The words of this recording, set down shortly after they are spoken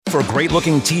For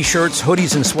great-looking T-shirts,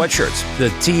 hoodies, and sweatshirts, the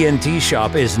TNT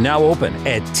shop is now open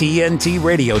at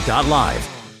tntradio.live.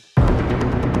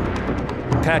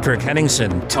 Patrick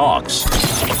Henningsen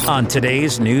talks on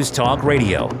today's News Talk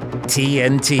Radio,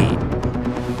 TNT.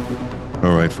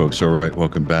 All right, folks. All right.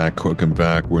 Welcome back. Welcome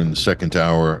back. We're in the second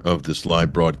hour of this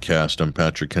live broadcast. I'm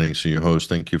Patrick Henningsen, your host.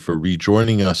 Thank you for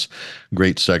rejoining us.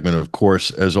 Great segment, of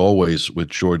course, as always, with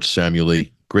George Samueli,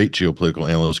 great geopolitical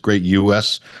analyst, great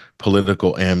U.S.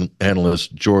 political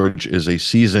analyst. George is a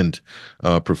seasoned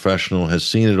professional, has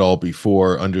seen it all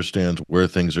before, understands where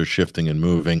things are shifting and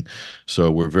moving.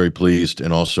 So we're very pleased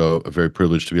and also very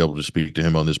privileged to be able to speak to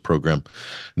him on this program.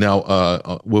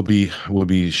 Now, we'll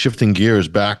be shifting gears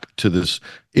back to this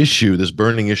issue, this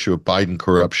burning issue of Biden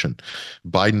corruption,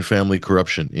 Biden family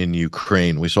corruption in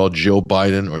Ukraine. We saw Jill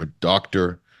Biden, or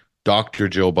Dr.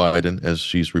 Jill Biden, as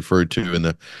she's referred to in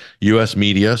the U.S.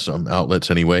 media, some outlets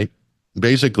anyway,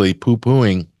 basically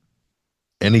poo-pooing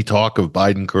any talk of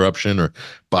Biden corruption or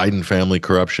Biden family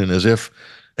corruption as if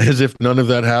none of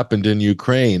that happened in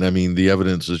Ukraine. I mean, the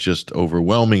evidence is just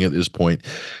overwhelming at this point.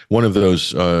 One of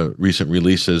those recent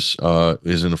releases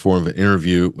is in the form of an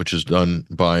interview, which is done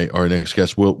by our next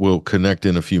guest. We'll connect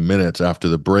in a few minutes after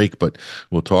the break, but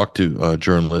we'll talk to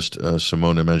journalist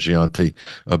Simona Mangiante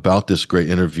about this great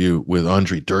interview with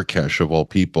Andrei Durkash, of all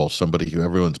people, somebody who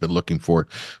everyone's been looking for.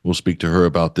 We'll speak to her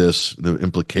about this, the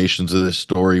implications of this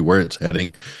story, where it's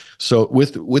heading. So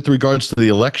with regards to the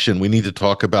election, we need to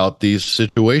talk about these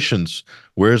situations.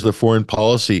 Where's the foreign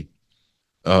policy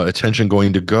attention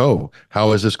going to go?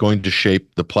 How is this going to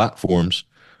shape the platforms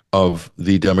of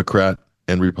the Democrat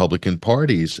and Republican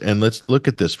parties? And let's look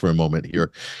at this for a moment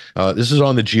here. This is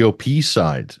on the GOP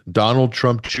side. Donald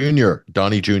Trump Jr.,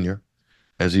 Donnie Jr.,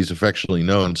 as he's affectionately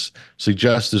known,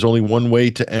 suggests there's only one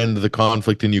way to end the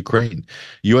conflict in Ukraine.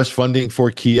 U.S. funding for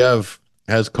Kiev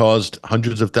has caused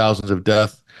hundreds of thousands of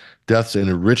deaths and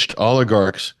enriched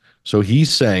oligarchs. So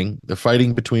he's saying the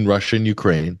fighting between Russia and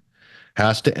Ukraine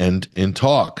has to end in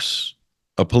talks,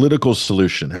 a political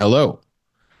solution. Hello.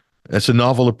 That's a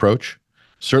novel approach.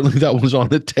 Certainly that was on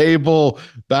the table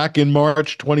back in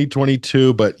March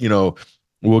 2022, but,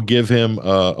 we'll give him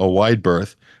a wide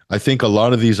berth. I think a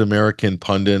lot of these American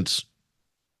pundits,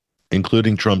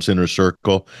 including Trump's inner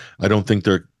circle, I don't think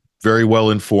they're very well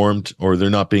informed, or they're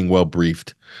not being well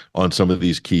briefed on some of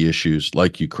these key issues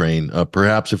like Ukraine.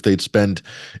 Perhaps if they'd spend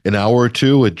an hour or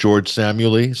two with George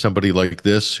Samueli, somebody like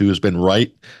this who has been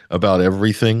right about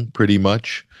everything pretty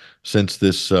much since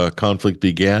this conflict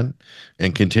began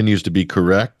and continues to be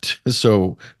correct.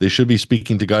 So they should be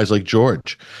speaking to guys like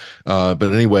George. But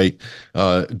anyway,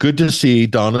 good to see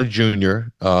Donald Jr.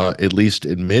 At least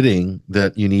admitting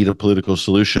that you need a political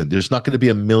solution. There's not going to be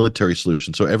a military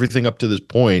solution. So everything up to this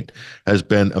point has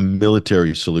been a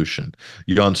military solution.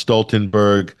 Jan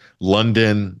Stoltenberg,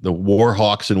 London, the war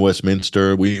hawks in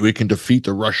Westminster, we can defeat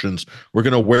the Russians. We're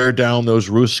going to wear down those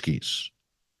Ruskies.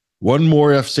 One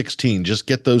more F-16, just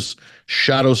get those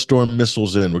Shadow Storm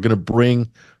missiles in. We're going to bring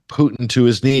Putin to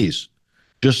his knees.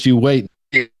 Just you wait.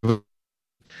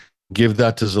 Give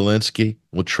that to Zelensky.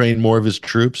 We'll train more of his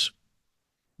troops.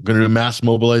 We're going to do mass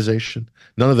mobilization.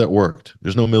 None of that worked.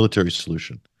 There's no military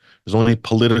solution. There's only a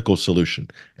political solution.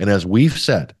 And as we've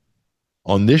said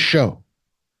on this show,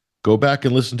 go back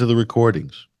and listen to the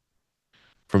recordings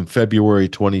from February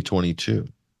 2022.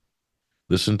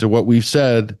 Listen to what we've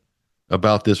said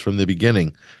about this from the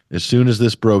beginning. As soon as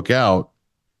this broke out,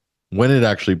 when it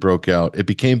actually broke out, it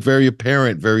became very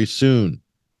apparent very soon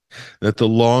that the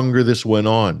longer this went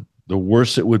on, the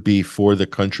worse it would be for the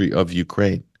country of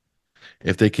Ukraine.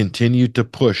 If they continued to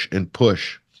push and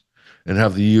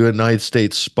have the United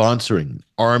States sponsoring,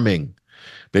 arming,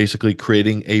 basically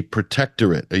creating a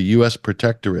protectorate, a U.S.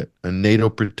 protectorate, a NATO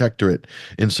protectorate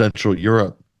in Central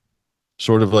Europe,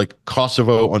 sort of like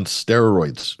Kosovo on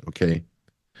steroids, okay?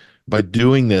 By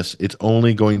doing this, it's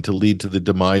only going to lead to the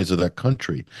demise of that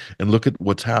country. And look at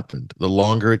what's happened. The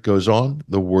longer it goes on,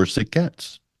 the worse it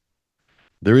gets.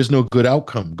 There is no good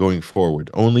outcome going forward.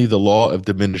 Only the law of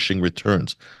diminishing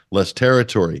returns. Less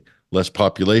territory, less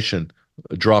population,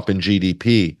 a drop in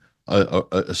GDP,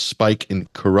 a spike in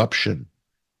corruption,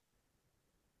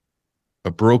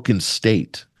 a broken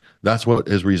state. That's what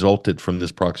has resulted from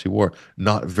this proxy war.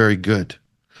 Not very good.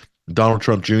 Donald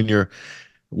Trump Jr.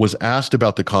 was asked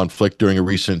about the conflict during a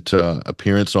recent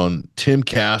appearance on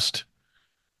Timcast.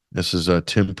 This is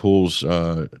Tim Pool's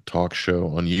talk show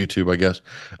on YouTube, I guess.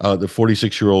 The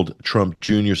 46-year-old Trump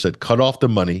Jr. said, cut off the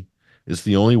money is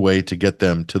the only way to get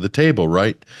them to the table,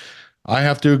 right? I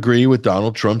have to agree with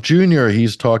Donald Trump Jr.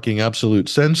 He's talking absolute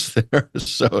sense there.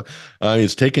 So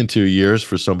it's taken 2 years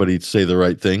for somebody to say the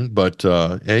right thing. But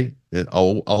hey,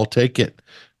 I'll take it.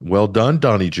 Well done,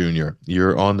 Donnie Jr.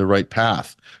 You're on the right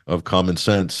path of common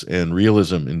sense and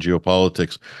realism in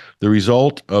geopolitics. The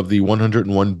result of the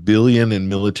 101 billion in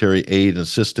military aid and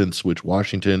assistance which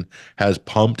Washington has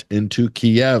pumped into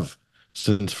Kiev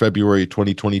since February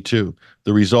 2022.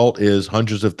 The result is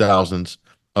hundreds of thousands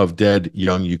of dead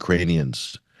young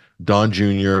Ukrainians. Don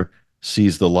Jr.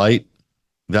 sees the light.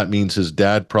 That means his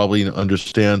dad probably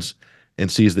understands and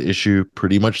sees the issue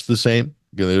pretty much the same.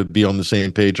 They would be on the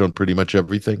same page on pretty much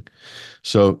everything.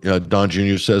 So Don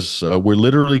Jr. says, we're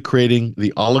literally creating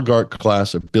the oligarch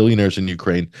class of billionaires in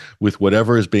Ukraine with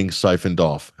whatever is being siphoned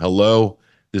off. Hello,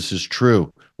 this is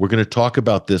true. We're going to talk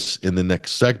about this in the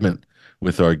next segment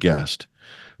with our guest.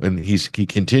 And he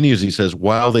continues, he says,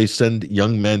 while they send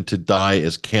young men to die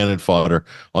as cannon fodder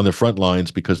on the front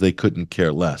lines because they couldn't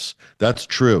care less. That's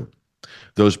true.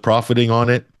 Those profiting on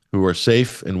it, who are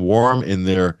safe and warm in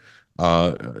their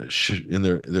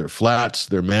flats,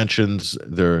 their mansions,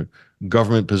 their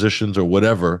government positions, or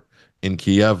whatever in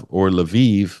Kiev or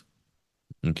Lviv,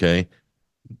 okay,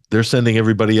 they're sending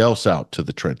everybody else out to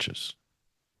the trenches.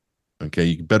 Okay,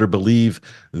 you better believe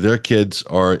their kids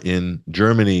are in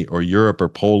Germany or Europe or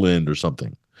Poland or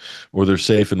something, or they're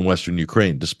safe in Western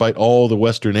Ukraine. Despite all the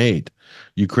Western aid,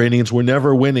 Ukrainians were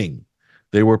never winning.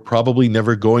 They were probably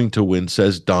never going to win,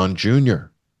 says Don Jr.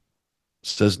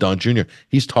 Says Don Jr.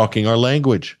 He's talking our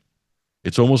language.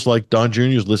 It's almost like Don Jr.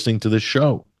 is listening to this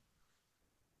show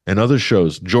and other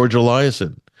shows. George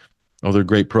Eliason, other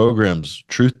great programs,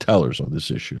 truth tellers on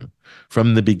this issue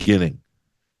from the beginning.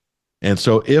 And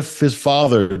so if his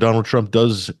father, Donald Trump,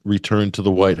 does return to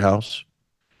the White House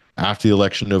after the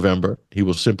election in November, he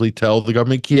will simply tell the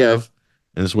government Kiev,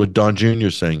 and this is what Don Jr.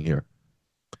 is saying here,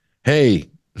 hey,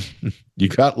 you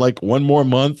got like one more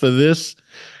month of this,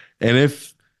 and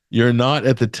if you're not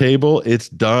at the table, it's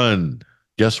done.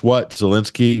 Guess what?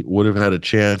 Zelensky would have had a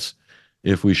chance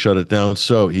if we shut it down.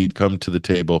 So he'd come to the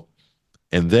table,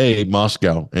 and they,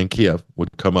 Moscow and Kiev,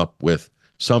 would come up with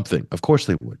something. Of course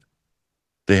they would.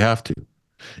 They have to.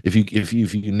 If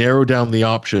you narrow down the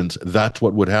options, that's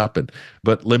what would happen.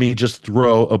 But let me just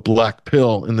throw a black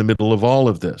pill in the middle of all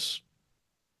of this.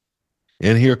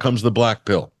 And here comes the black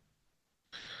pill.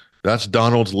 That's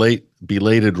Donald's late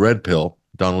belated red pill,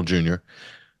 Donald Jr.,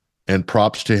 and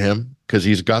props to him because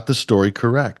he's got the story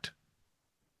correct.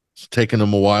 It's taken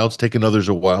him a while. It's taken others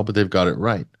a while, but they've got it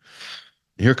right.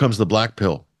 Here comes the black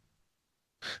pill.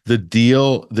 The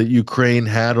deal that Ukraine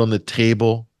had on the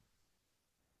table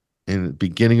in the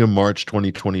beginning of March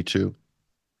 2022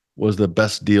 was the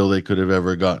best deal they could have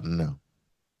ever gotten now.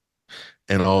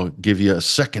 And I'll give you a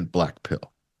second black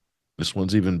pill. This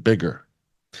one's even bigger.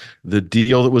 The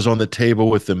deal that was on the table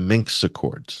with the Minsk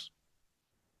Accords.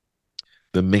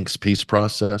 The Minsk peace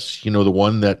process, the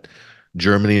one that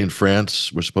Germany and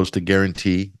France were supposed to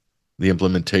guarantee the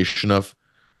implementation of,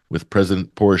 with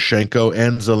President Poroshenko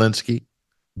and Zelensky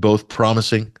both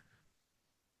promising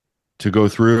to go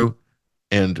through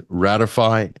and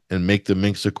ratify and make the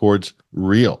Minsk Accords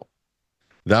real.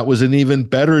 That was an even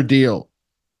better deal,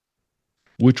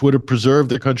 which would have preserved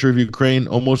the country of Ukraine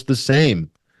almost the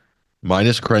same,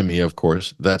 minus Crimea, of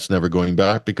course. That's never going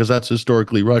back because that's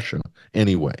historically Russia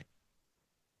anyway.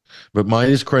 But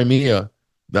minus Crimea,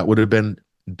 that would have been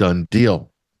done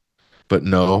deal. But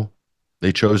no,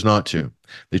 they chose not to.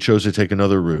 They chose to take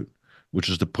another route, which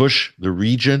is to push the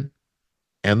region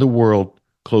and the world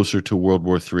closer to World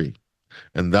War III.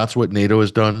 And that's what NATO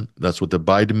has done. That's what the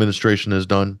Biden administration has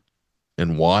done.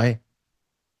 And why?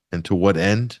 And to what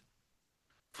end?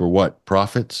 For what?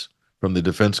 Profits from the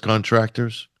defense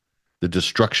contractors? The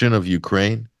destruction of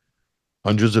Ukraine?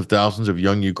 Hundreds of thousands of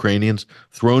young Ukrainians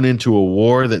thrown into a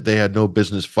war that they had no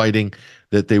business fighting,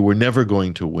 that they were never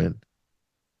going to win,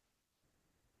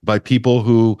 by people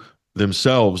who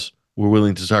themselves were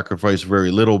willing to sacrifice very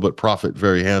little but profit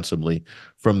very handsomely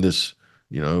from this,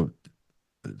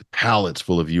 pallets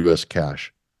full of U.S.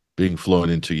 cash being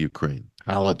flown into Ukraine.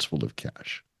 Pallets full of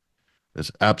cash.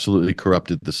 It's absolutely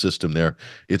corrupted the system there.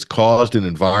 It's caused an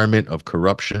environment of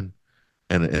corruption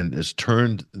and has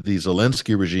turned the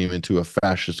Zelensky regime into a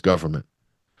fascist government,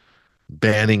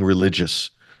 banning religious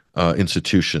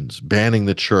institutions, banning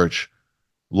the church,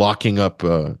 locking up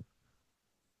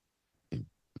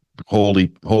holy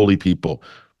people,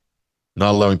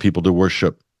 not allowing people to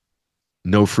worship,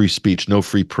 no free speech, no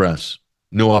free press,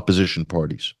 no opposition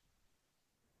parties,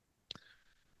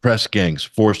 press gangs,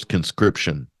 forced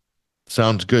conscription.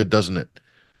 Sounds good, doesn't it?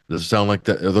 Does it sound like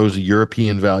that? Are those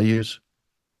European values?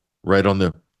 Right on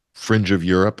the fringe of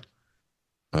Europe,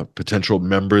 a potential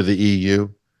member of the EU.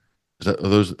 Are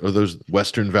those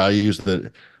Western values,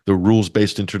 that the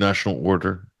rules-based international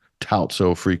order, tout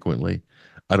so frequently?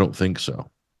 I don't think so.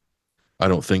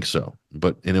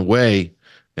 But in a way,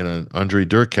 Andrei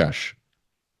Derkach,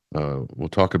 we'll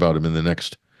talk about him in the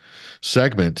next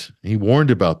segment, he warned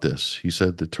about this. He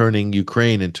said that turning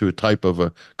Ukraine into a type of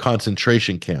a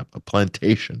concentration camp, a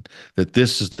plantation, that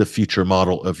this is the future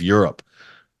model of Europe.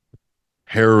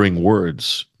 Harrowing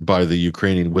words by the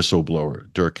Ukrainian whistleblower,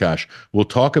 Derkach. We'll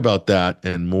talk about that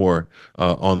and more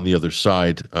on the other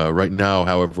side. Right now,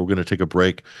 however, we're going to take a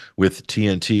break with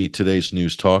TNT, Today's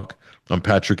News Talk. I'm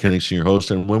Patrick Henningsen, your host,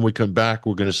 and when we come back,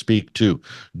 we're going to speak to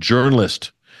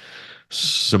journalist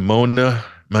Simona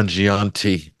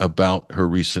Mangiante about her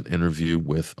recent interview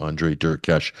with Andrei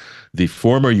Derkach, the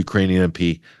former Ukrainian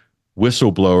MP,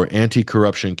 whistleblower,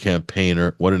 anti-corruption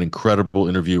campaigner. What an incredible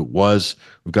interview it was.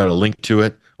 We've got a link to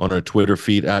it on our Twitter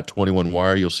feed at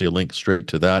 21Wire. You'll see a link straight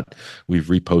to that. We've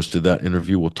reposted that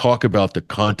interview. We'll talk about the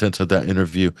contents of that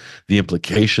interview, the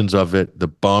implications of it, the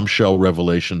bombshell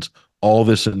revelations, all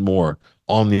this and more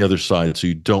on the other side, so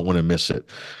you don't want to miss it.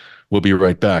 We'll be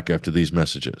right back after these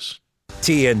messages.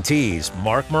 TNT's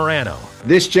Mark Morano.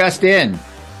 This just in.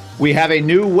 We have a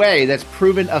new way that's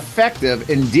proven effective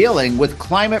in dealing with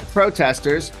climate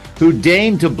protesters who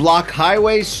deign to block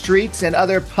highways, streets, and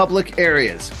other public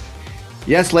areas.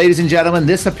 Yes, ladies and gentlemen,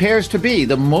 this appears to be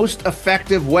the most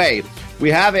effective way. We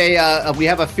have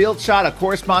a field shot, a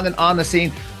correspondent on the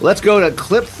scene. Let's go to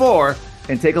clip 4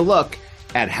 and take a look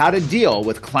at how to deal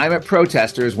with climate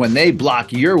protesters when they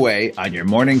block your way on your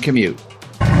morning commute.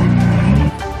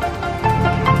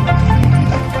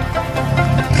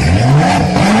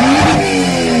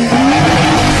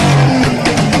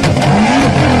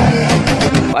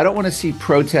 I don't want to see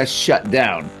protests shut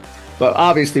down, but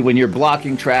obviously when you're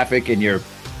blocking traffic and you're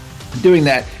doing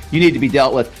that, you need to be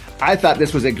dealt with. I thought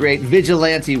this was a great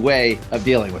vigilante way of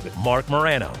dealing with it. Mark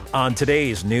Morano on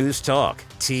Today's News Talk,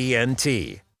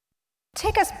 TNT.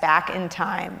 Take us back in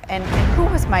time. And who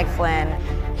was Mike Flynn?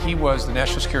 He was the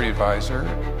National Security Advisor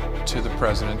to the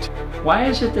president. Why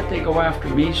is it that they go after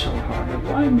me so hard?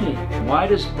 Why me? Why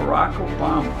does Barack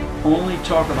Obama only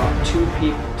talk about 2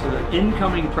 people, to the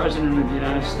incoming president of the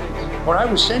United States? When I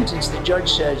was sentenced, the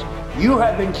judge says, you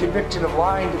have been convicted of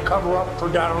lying to cover up for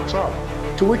Donald Trump.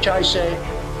 To which I say,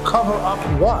 cover up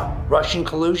what? Russian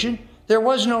collusion? There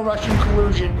was no Russian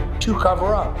collusion to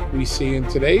cover up. We see in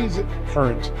today's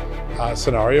current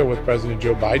scenario with President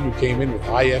Joe Biden, who came in with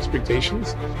high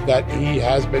expectations, that he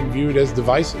has been viewed as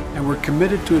divisive. And we're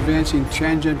committed to advancing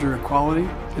transgender equality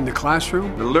in the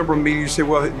classroom. The liberal media say,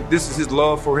 well, this is his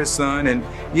love for his son, and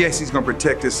yes, he's going to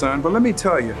protect his son. But let me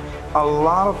tell you, a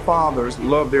lot of fathers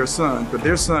love their sons, but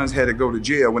their sons had to go to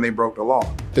jail when they broke the law.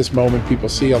 This moment, people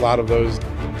see a lot of those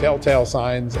telltale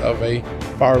signs of a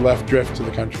far left drift to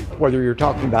the country. Whether you're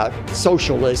talking about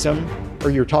socialism or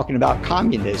you're talking about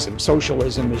communism,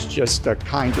 socialism is just a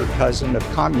kinder cousin of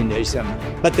communism,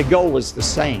 but the goal is the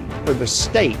same, for the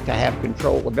state to have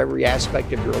control of every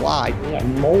aspect of your life. We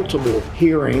have multiple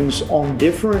hearings on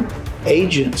different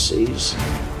agencies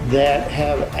that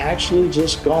have actually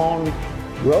just gone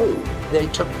rogue. They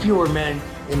took fewer men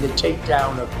in the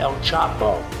takedown of El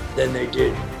Chapo than they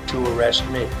did to arrest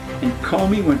me. And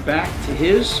Comey went back to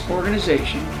his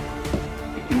organization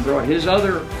and brought his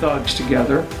other thugs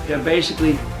together to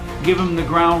basically give them the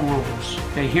ground rules.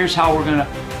 Okay, here's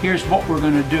what we're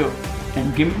gonna do.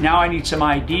 And now I need some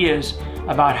ideas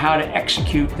about how to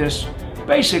execute this,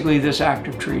 basically this act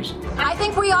of treason. I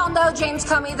think we all know, James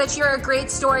Comey, that you're a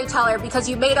great storyteller because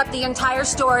you made up the entire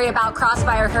story about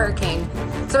Crossfire Hurricane.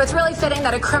 So it's really fitting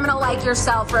that a criminal like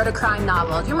yourself wrote a crime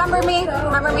novel. Do you remember me?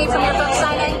 Remember me from your book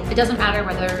signing? It doesn't matter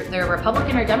whether they're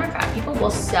Republican or Democrat. People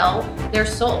will sell their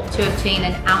soul to obtain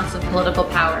an ounce of political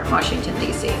power in Washington,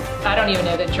 D.C. I don't even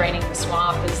know that draining the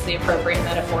swamp is the appropriate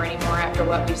metaphor anymore after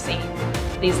what we've seen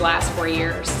these last 4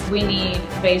 years. We need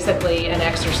basically an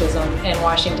exorcism in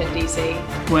Washington, D.C.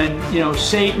 When,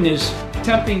 Satan is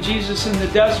tempting Jesus in the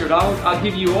desert, I'll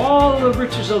give you all the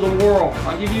riches of the world.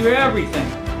 I'll give you everything.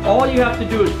 All you have to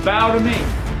do is bow to me.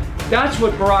 That's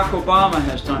what Barack Obama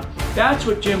has done. That's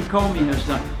what Jim Comey has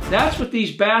done. That's what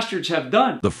these bastards have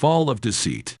done. The Fall of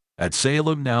Deceit at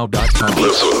salemnow.com.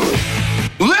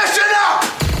 Listen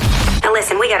up! Now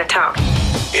listen, we gotta talk.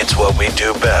 It's what we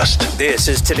do best. This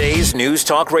is Today's News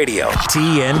Talk Radio,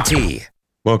 TNT.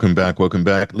 Welcome back,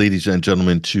 ladies and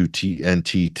gentlemen, to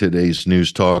TNT Today's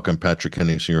News Talk. I'm Patrick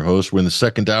Henningsen, your host. We're in the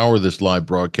second hour of this live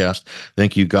broadcast.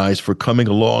 Thank you guys for coming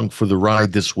along for the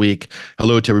ride this week.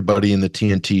 Hello to everybody in the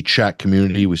TNT chat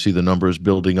community. We see the numbers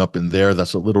building up in there.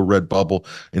 That's a little red bubble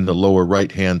in the lower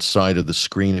right-hand side of the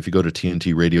screen. If you go to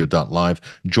tntradio.live,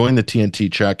 join the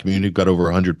TNT chat community. We've got over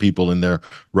 100 people in there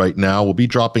right now. We'll be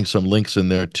dropping some links in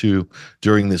there too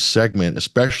during this segment,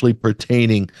 especially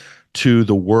pertaining to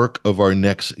the work of our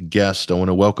next guest. I want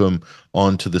to welcome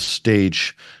onto the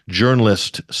stage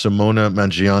journalist Simona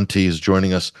Mangiante is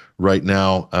joining us right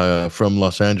now from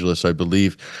Los Angeles, I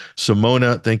believe.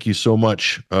 Simona, thank you so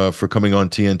much for coming on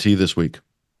TNT this week.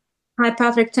 Hi,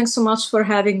 Patrick. Thanks so much for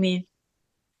having me.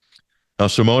 Now,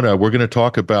 Simona, we're going to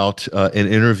talk about an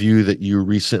interview that you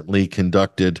recently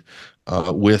conducted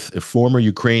with a former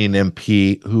Ukrainian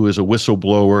MP who is a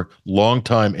whistleblower,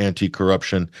 longtime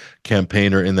anti-corruption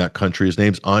campaigner in that country. His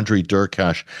name's Andrei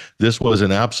Derkash. This was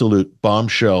an absolute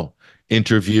bombshell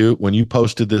interview. When you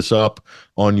posted this up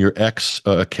on your X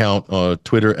account,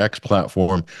 Twitter X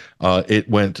platform, it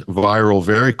went viral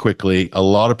very quickly. A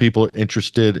lot of people are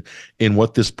interested in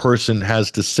what this person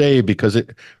has to say because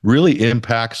it really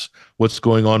impacts what's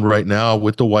going on right now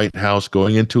with the White House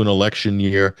going into an election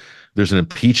year. There's an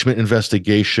impeachment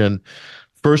investigation.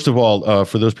 First of all,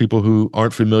 for those people who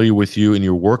aren't familiar with you and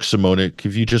your work, Simona,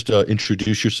 could you just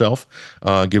introduce yourself,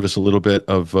 give us a little bit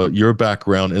of your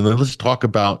background, and then let's talk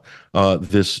about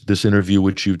this interview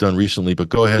which you've done recently. But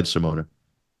go ahead, Simona.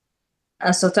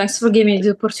 So thanks for giving me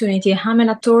the opportunity. I'm an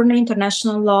attorney,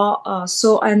 international law,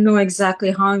 so I know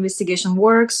exactly how investigation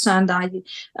works, and I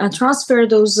transfer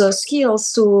those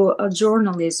skills to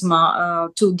journalism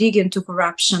to dig into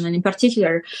corruption. And in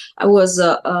particular, I was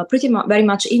very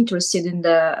much interested in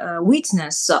the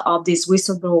witness of this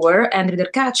whistleblower, Andrei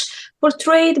Derkash,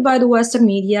 portrayed by the Western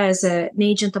media as an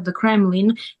agent of the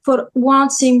Kremlin for one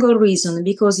single reason,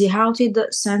 because he outed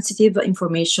sensitive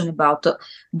information about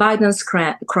Biden's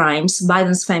crimes,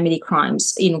 Biden's family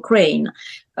crimes in Ukraine.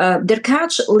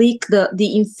 Derkash leaked the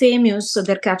infamous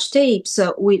Derkash tapes,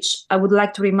 which I would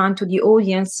like to remind to the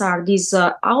audience are these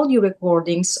audio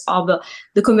recordings of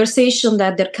the conversation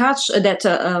that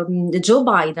Joe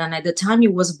Biden, at the time he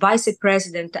was vice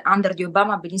president under the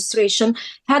Obama administration,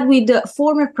 had with the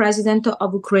former president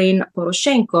of Ukraine,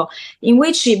 Poroshenko, in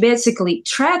which he basically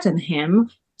threatened him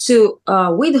to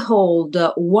withhold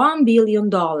 $1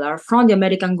 billion from the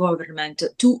American government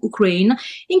to Ukraine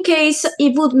in case he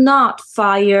would not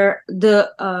fire the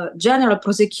general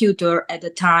prosecutor at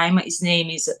the time. His name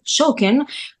is Shokin,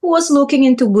 who was looking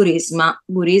into Burisma.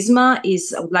 Burisma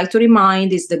is, I would like to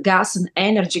remind, is the gas and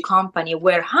energy company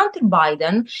where Hunter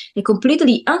Biden, a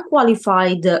completely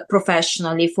unqualified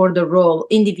professionally for the role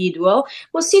individual,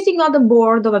 was sitting on the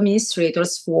board of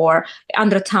administrators for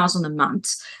 $100,000 a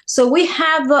month. So we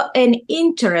have an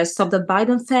interest of the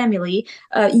Biden family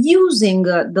using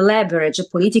the leverage,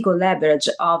 political leverage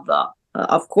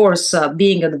of course,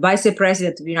 being the vice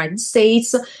president of the United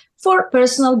States for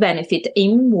personal benefit,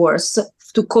 aiming worse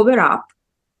to cover up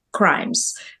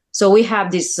crimes. So we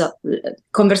have this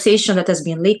conversation that has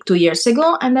been leaked 2 years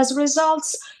ago, and as a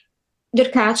result,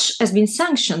 Derkash has been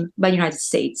sanctioned by the United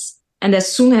States. And as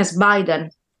soon as Biden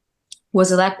was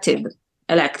elected,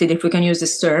 if we can use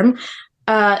this term,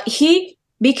 he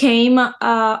became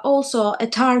also a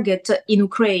target in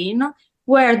Ukraine,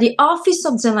 where the office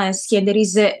of Zelensky, and there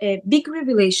is a big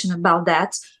revelation about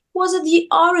that, was at the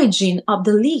origin of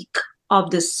the leak of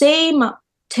the same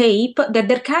tape that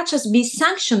Derkash has been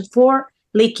sanctioned for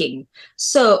leaking.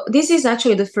 So this is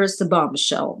actually the first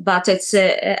bombshell, but it's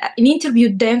an interview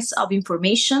dense of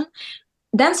information,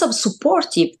 dense of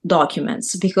supportive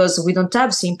documents, because we don't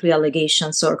have simply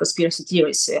allegations or conspiracy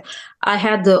theories. I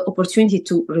had the opportunity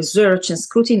to research and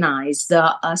scrutinize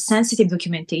the sensitive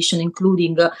documentation,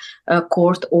 including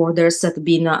court orders that have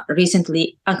been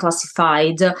recently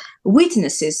unclassified,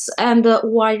 witnesses, and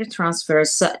wire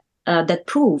transfers that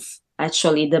prove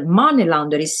actually the money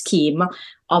laundering scheme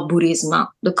of Burisma,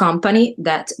 the company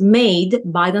that made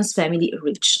Biden's family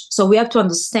rich. So we have to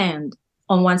understand,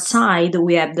 on one side,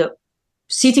 we have the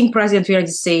sitting president of the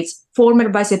United States, former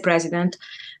vice president,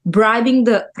 bribing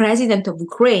the president of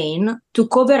Ukraine to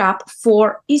cover up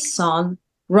for his son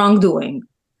wrongdoing.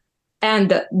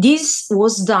 And this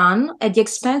was done at the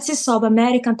expenses of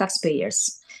American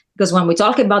taxpayers. Because when we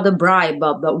talk about the bribe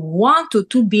of $1 to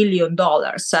 $2 billion,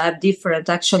 I have different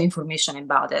actual information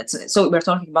about it. So we're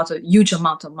talking about a huge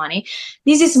amount of money.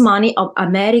 This is money of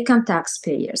American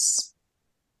taxpayers.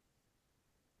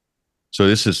 So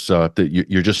this is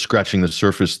you're just scratching the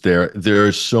surface there. There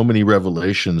are so many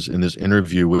revelations in this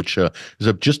interview, which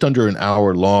is just under an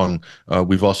hour long.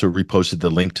 We've also reposted the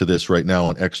link to this right now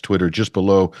on X Twitter, just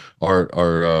below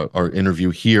our interview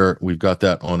here. We've got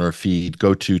that on our feed.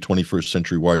 Go to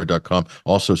 21stcenturywire.com.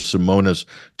 Also, Simona's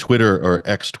Twitter or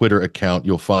X Twitter account.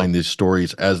 You'll find these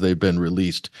stories as they've been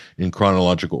released in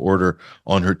chronological order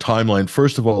on her timeline.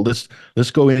 First of all, let's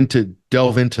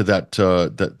delve into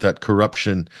that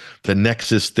corruption, the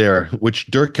nexus there, which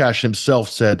Derkach himself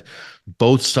said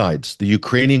both sides, the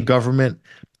Ukrainian government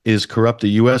is corrupt, the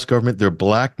U.S. government, they're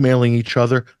blackmailing each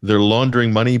other, they're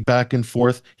laundering money back and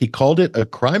forth. He called it a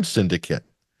crime syndicate.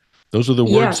 Those are the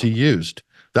words he used.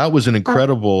 That was an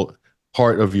incredible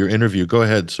part of your interview. Go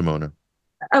ahead, Simona.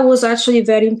 I was actually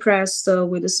very impressed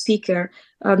with the speaker,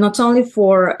 not only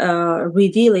for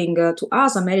revealing to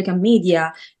us, American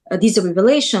media, this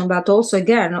revelation, but also,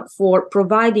 again, for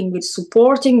providing with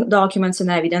supporting documents and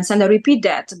evidence. And I repeat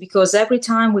that because every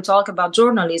time we talk about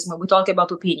journalism, we talk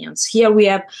about opinions. Here we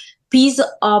have piece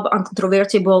of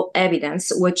uncontrovertible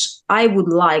evidence, which I would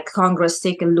like Congress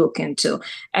take a look into.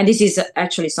 And this is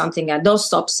actually something I don't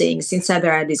stop saying since I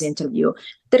read this interview.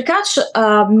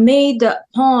 Derkach made the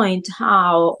point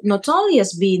how not only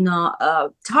has been a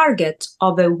target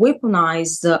of a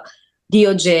weaponized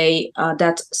DOJ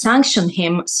that sanctioned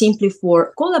him simply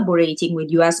for collaborating with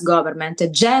U.S. government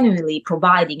and genuinely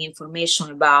providing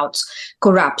information about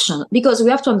corruption. Because we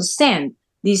have to understand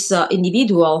this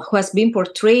individual who has been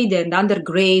portrayed and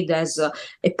undergraded as a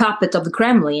puppet of the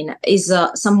Kremlin is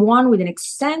someone with an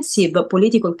extensive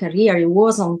political career. He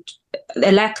was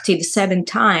elected 7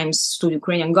 times to the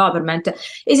Ukrainian government.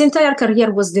 His entire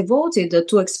career was devoted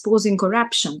to exposing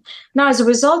corruption. Now, as a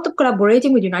result of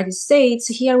collaborating with the United States,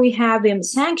 here we have him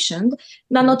sanctioned.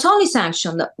 Now, not only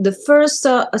sanctioned, the first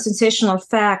sensational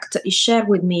fact he shared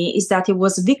with me is that he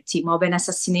was victim of an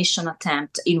assassination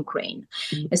attempt in Ukraine.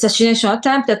 Assassination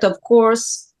attempt that, of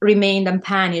course, remained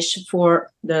unpunished for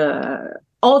the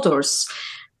authors.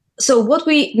 So what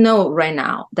we know right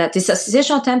now, that this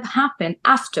assassination attempt happened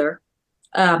after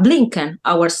Blinken,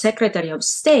 our Secretary of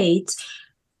State,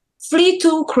 flew to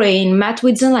Ukraine, met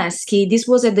with Zelensky. This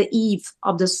was at the eve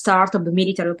of the start of the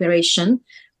military operation,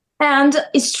 and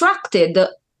instructed,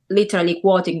 literally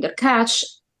quoting Derkach,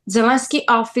 Zelensky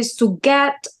office to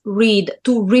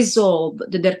resolve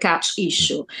the Derkach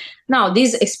issue. Now,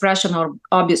 this expression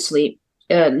obviously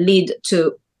lead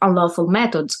to unlawful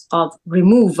methods of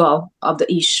removal of the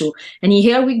issue. And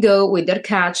here we go with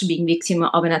Derkach being victim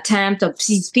of an attempt of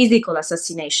physical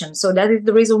assassination. So that is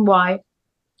the reason why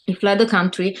he fled the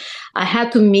country. I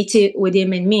had to meet with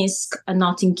him in Minsk, and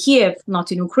not in Kiev,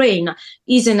 not in Ukraine.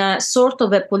 He's in a sort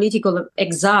of a political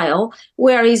exile,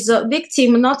 where he's a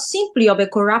victim not simply of a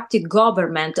corrupted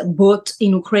government, both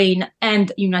in Ukraine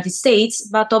and United States,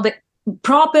 but of a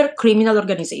proper criminal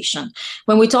organization.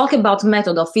 When we talk about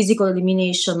method of physical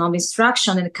elimination, of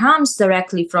instruction, it comes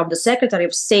directly from the Secretary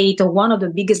of State of one of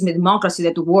the biggest democracies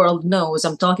that the world knows.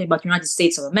 I'm talking about the United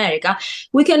States of America.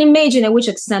 We can imagine at which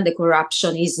extent the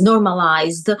corruption is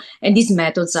normalized and these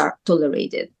methods are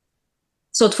tolerated.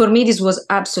 So for me, this was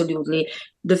absolutely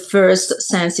the first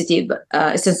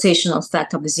sensational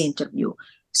fact of this interview.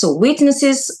 So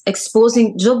witnesses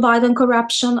exposing Joe Biden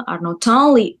corruption are not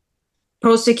only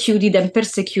prosecuted and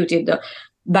persecuted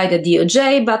by the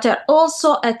DOJ, but are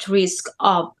also at risk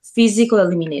of physical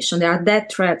elimination. There are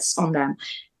death threats on them.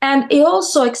 And he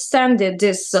also extended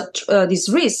this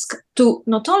risk to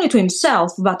not only to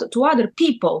himself, but to other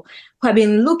people who have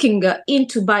been looking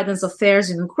into Biden's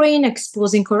affairs in Ukraine,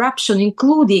 exposing corruption,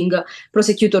 including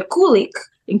prosecutor Kulik,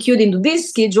 including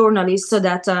Dubinsky, journalist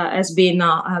that has been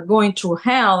going through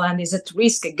hell and is at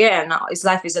risk again. His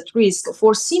life is at risk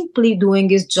for simply doing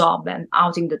his job and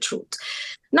outing the truth.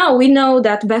 Now, we know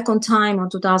that back on time, in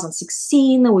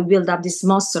 2016, we built up this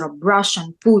monster of Russia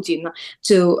and Putin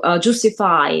to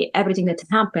justify everything that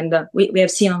happened. We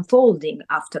have seen unfolding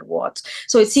afterward.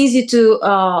 So it's easy to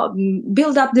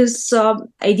build up this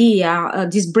idea,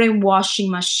 this brainwashing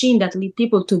machine that lead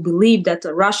people to believe that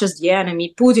Russia is the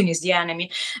enemy, Putin is the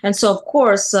enemy. And so, of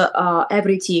course,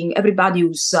 everybody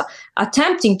who's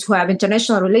attempting to have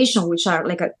international relations, which are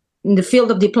like in the field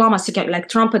of diplomacy, like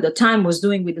Trump at the time was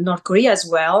doing with North Korea as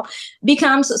well,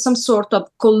 becomes some sort of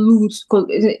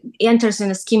enters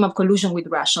in a scheme of collusion with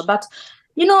Russia. But,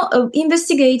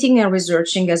 investigating and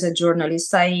researching as a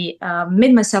journalist, I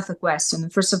made myself a question.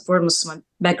 First and foremost, my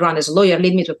background as a lawyer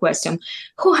led me to a question: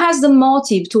 who has the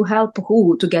motive to help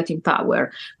who to get in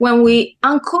power? When we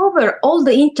uncover all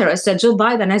the interests that Joe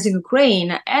Biden has in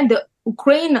Ukraine and the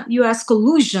Ukraine-U.S.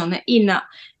 collusion in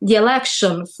the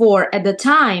election for, at the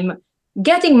time,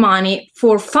 getting money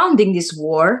for funding this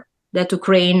war that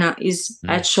Ukraine is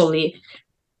actually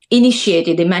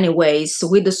initiated in many ways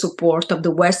with the support of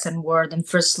the Western world and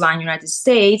first line United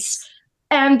States.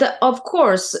 And of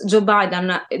course, Joe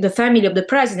Biden, the family of the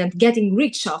president, getting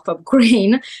rich off of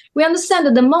Ukraine. We understand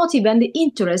that the motive and the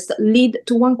interest lead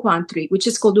to one country, which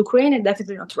is called Ukraine, and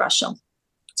definitely not Russia.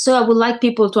 So I would like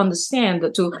people to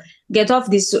understand, to get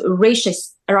off this Russia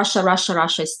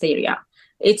hysteria.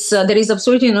 There is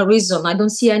absolutely no reason. I don't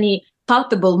see any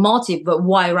palpable motive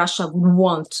why Russia would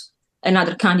want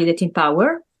another candidate in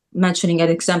power, mentioning an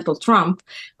example, Trump,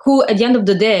 who at the end of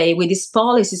the day, with his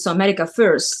policies, America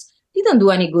first, didn't do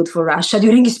any good for Russia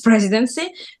during his presidency.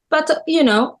 But,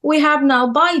 we have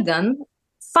now Biden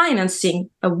financing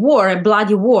a war, a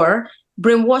bloody war,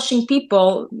 brainwashing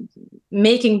people,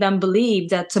 making them believe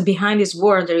that behind this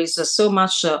war there is so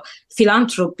much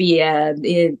philanthropy,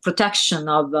 protection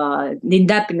of the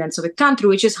independence of a country,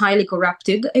 which is highly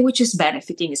corrupted and which is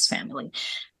benefiting his family.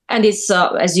 And it's,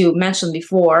 as you mentioned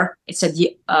before, it's at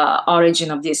the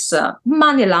origin of this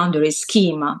money laundering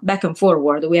scheme, back and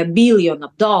forward. We have billions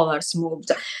of dollars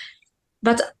moved.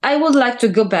 But I would like to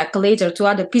go back later to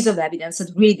other piece of evidence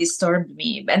that really disturbed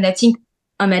me. And I think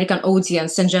American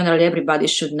audience and generally everybody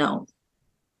should know.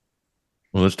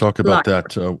 Well, let's talk about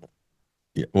that.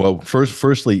 Well,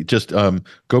 firstly, just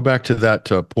go back to that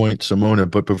point,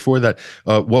 Simona. But before that,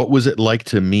 what was it like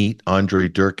to meet Andrei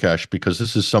Derkach? Because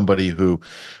this is somebody who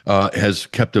has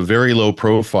kept a very low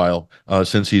profile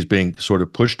since he's being sort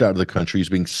of pushed out of the country. He's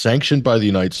being sanctioned by the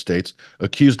United States,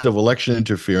 accused of election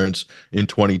interference in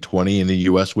 2020 in the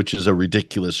U.S., which is a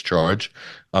ridiculous charge.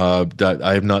 That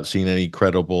I have not seen any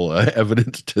credible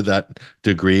evidence to that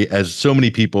degree, as so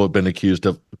many people have been accused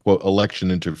of, quote,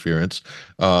 election interference.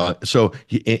 So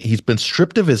he's been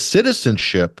stripped of his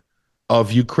citizenship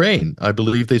of Ukraine. I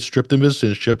believe they stripped him of his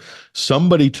citizenship.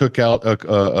 Somebody took out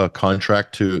a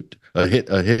contract to a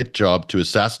hit job to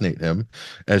assassinate him,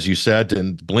 as you said.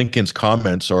 And Blinken's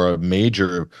comments are a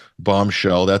major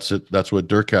bombshell. That's what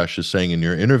Derkach is saying in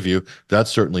your interview.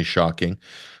 That's certainly shocking.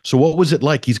 So what was it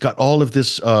like? He's got all of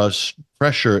this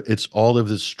pressure. It's all of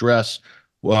this stress.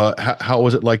 How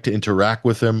was it like to interact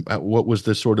with him? What was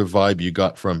the sort of vibe you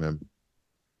got from him?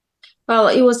 Well,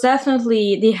 it was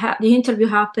definitely, the interview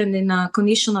happened in a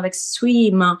condition of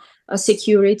extreme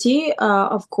security.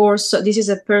 Of course, this is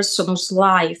a person whose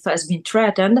life has been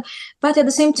threatened, but at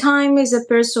the same time is a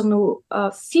person who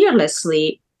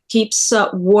fearlessly keeps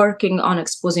working on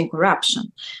exposing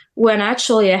corruption. When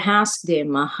actually I asked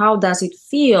him, how does it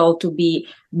feel to be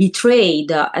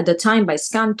betrayed at the time by his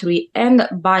country and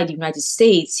by the United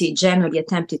States? He genuinely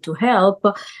attempted to help.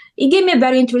 He gave me a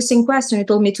very interesting question. He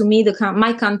told me,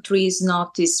 my country is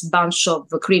not this bunch of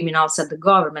criminals at the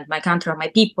government. My country are my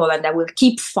people, and I will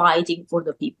keep fighting for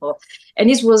the people. And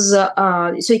this was,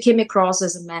 so he came across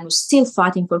as a man who's still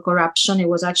fighting for corruption. It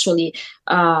was actually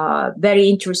very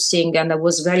interesting, and I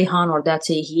was very honored that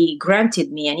he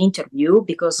granted me an interview,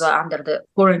 because under the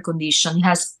current condition, he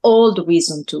has all the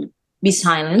reason to be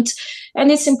silent.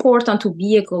 And it's important to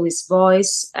vehicle his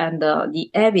voice and the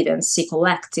evidence he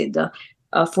collected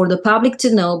for the public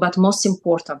to know, but most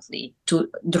importantly, to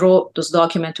draw those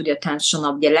documents to the attention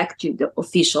of the elected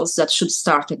officials that should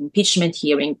start an impeachment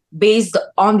hearing. Based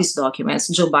on these documents,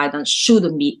 Joe Biden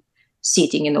shouldn't be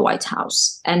sitting in the White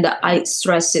House. And I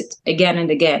stress it again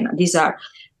and again. These are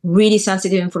really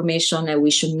sensitive information, and we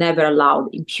should never allow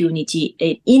impunity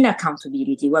and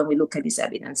inaccountability when we look at this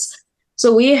evidence.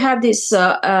 So we have this,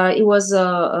 it was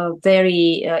a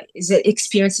very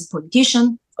experienced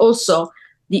politician. Also,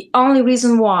 the only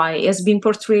reason why he has been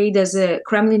portrayed as a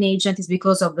Kremlin agent is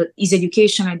because of his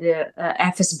education at the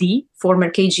FSB, former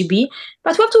KGB.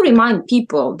 But we have to remind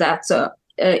people that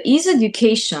his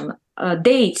education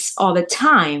dates of a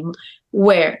time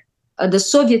where the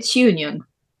Soviet Union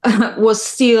was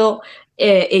still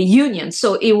a union.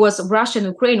 So it was Russia and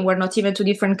Ukraine were not even two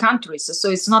different countries. So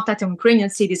it's not that an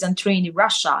Ukrainian citizen trained in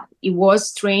Russia. It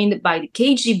was trained by the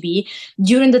KGB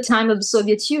during the time of the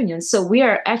Soviet Union. So we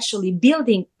are actually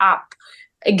building up,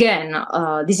 again,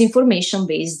 this information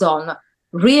based on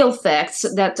real facts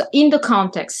that in the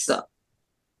context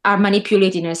are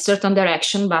manipulated in a certain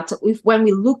direction. But when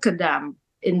we look at them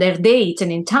in their date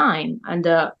and in time and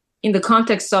in the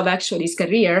context of actually his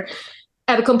career,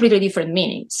 have a completely different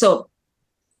meaning. So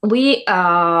we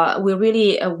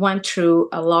really went through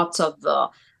a lot of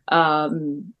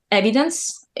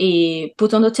evidence he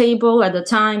put on the table at the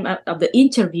time of the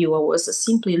interview. I was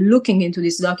simply looking into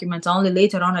this document only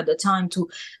later on at the time to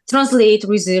translate,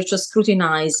 research,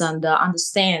 scrutinize, and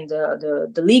understand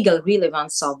the legal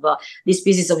relevance of these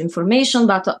pieces of information.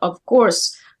 But of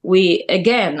course,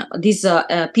 This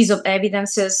piece of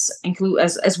evidences include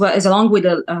as well as along with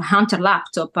the Hunter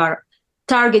laptop are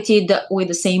targeted with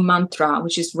the same mantra,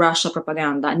 which is Russia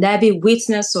propaganda. And every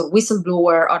witness or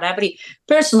whistleblower or every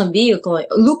personal vehicle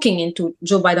looking into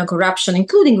Joe Biden corruption,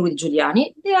 including Rudy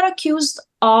Giuliani, they are accused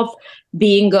of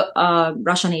being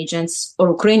Russian agents or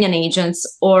Ukrainian agents,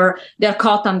 or they're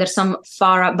caught under some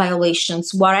FARA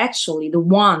violations, where actually the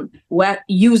one who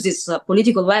uses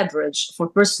political leverage for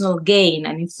personal gain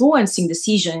and influencing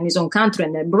decisions in his own country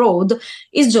and abroad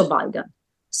is Joe Biden.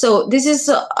 So this is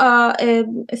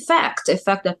a fact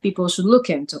that people should look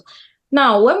into.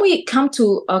 Now, when we come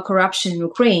to corruption in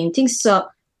Ukraine, things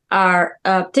are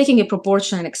taking a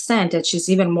proportionate extent, which is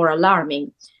even more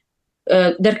alarming.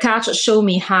 Derkach showed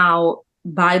me how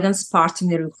Biden's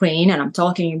partner in Ukraine, and I'm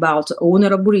talking about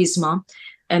owner of Burisma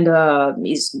and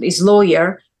his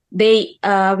lawyer, they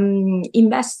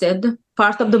invested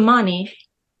part of the money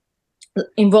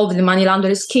involved in the money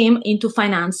laundering scheme into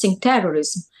financing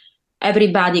terrorism.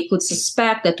 Everybody could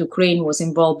suspect that Ukraine was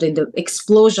involved in the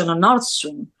explosion on Nord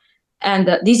Stream. And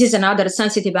this is another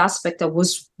sensitive aspect I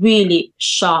was really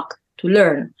shocked to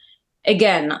learn.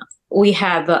 Again, we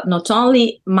have not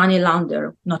only money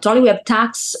launder, not only we have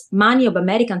money of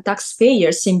American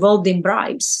taxpayers involved in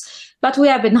bribes, but we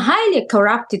have a highly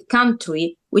corrupted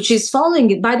country which is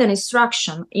following Biden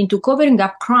instruction into covering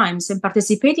up crimes and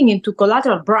participating into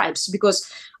collateral bribes. Because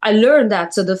I learned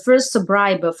that the first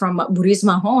bribe from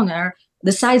Burisma owner,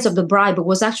 the size of the bribe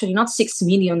was actually not $6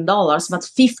 million, but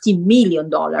 $50 million.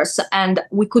 And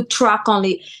we could track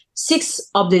only 6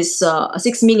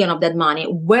 million of that money,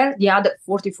 where the other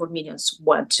 44 millions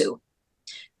went to.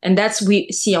 And that's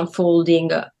we see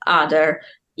unfolding other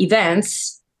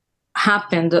events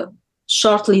happened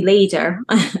shortly later,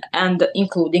 and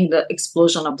including the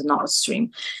explosion of the Nord Stream.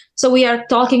 So we are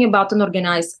talking about an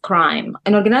organized crime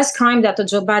that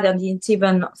Joe Biden didn't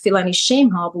even feel any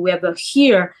shame of.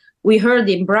 We heard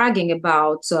him bragging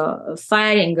about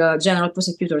firing General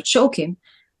Prosecutor Shokin.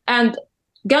 And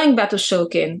going back to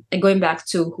Shokin and going back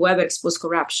to whoever exposed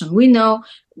corruption, we know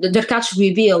that Derkach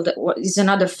revealed, is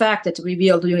another fact that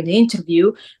revealed during the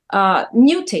interview,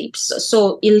 new tapes.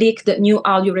 So he leaked new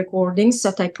audio recordings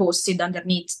that I posted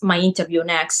underneath my interview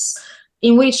next,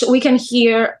 in which we can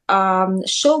hear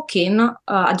Shokin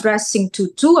addressing to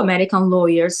 2 American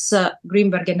lawyers,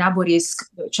 Greenberg and Aborisk,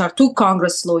 which are 2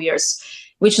 Congress lawyers,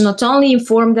 which not only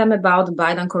informed them about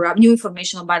new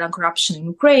information on Biden corruption in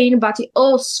Ukraine, but he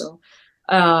also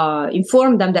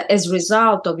informed them that as a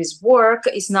result of his work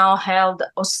is now held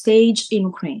hostage in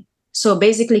Ukraine. So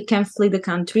basically can't flee the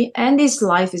country and his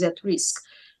life is at risk.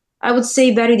 I would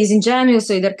say very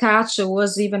disingenuously, Derkach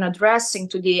was even addressing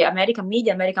to the American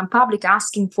media, American public,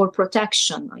 asking for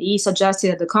protection. He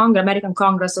suggested that the American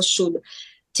Congress should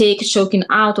take Shokin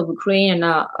out of Ukraine and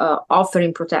offer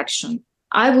him protection.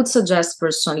 I would suggest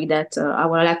personally that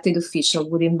our elected official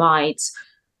would invite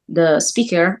the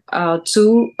speaker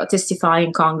to testify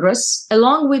in Congress,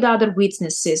 along with other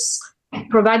witnesses,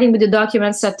 providing with the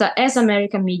documents that as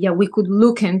American media we could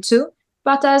look into.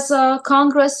 But as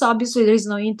Congress, obviously there is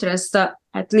no interest,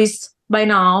 at least by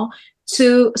now,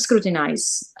 to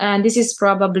scrutinize. And this is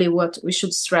probably what we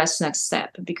should stress next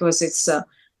step, because it's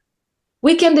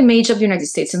weakened the image of the United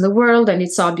States in the world, and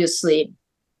it's obviously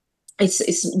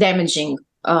it's damaging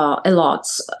a lot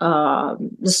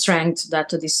the strength that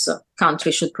this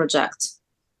country should project.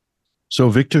 So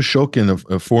Viktor Shokin,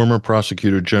 a former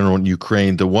prosecutor general in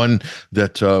Ukraine, the one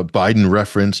that Biden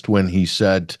referenced when he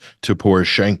said to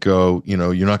Poroshenko,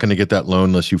 you're not going to get that loan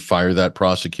unless you fire that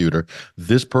prosecutor.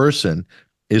 This person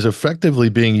is effectively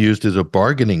being used as a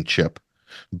bargaining chip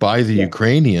by the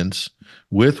Ukrainians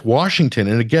with Washington.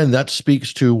 And again, that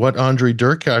speaks to what Andrei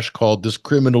Derkach called this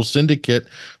criminal syndicate,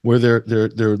 where they're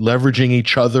leveraging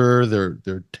each other,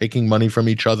 they're taking money from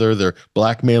each other, they're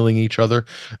blackmailing each other.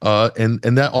 And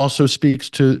that also speaks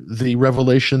to the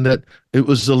revelation that it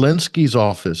was Zelensky's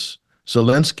office,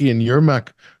 Zelensky and Yermak,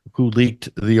 who leaked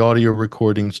the audio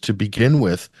recordings to begin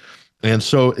with. And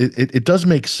so it does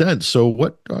make sense. So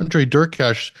what Andrei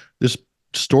Derkach, this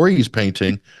story he's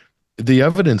painting, the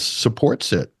evidence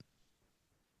supports it.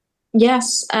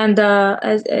 Yes, and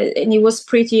it was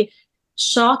pretty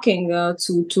shocking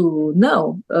to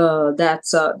know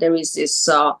that there is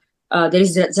the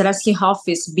Zelensky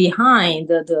office behind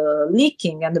the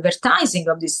leaking and advertising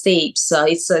of these tapes.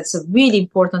 It's a really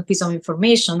important piece of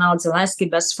information. Now Zelensky,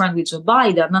 best friend with Joe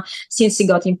Biden, since he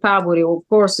got in power, he of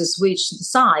course switched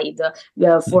side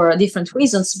for different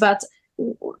reasons. But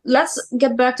let's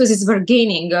get back to this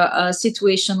bargaining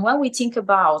situation. When we think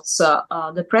about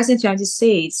the president of the United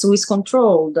States, who is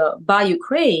controlled by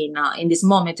Ukraine in this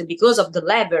moment because of the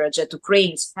leverage that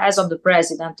Ukraine has on the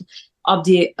president, of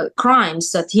the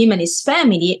crimes that him and his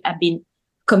family have been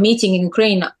committing in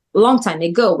Ukraine a long time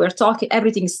ago. We're talking,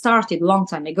 everything started a long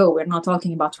time ago. We're not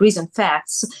talking about recent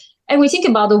facts. And we think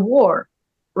about the war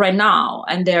right now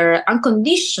and their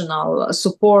unconditional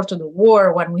support to the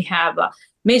war when we have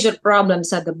major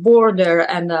problems at the border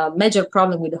and a major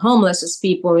problem with the homeless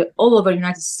people all over the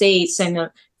United States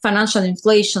and financial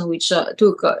inflation, which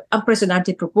took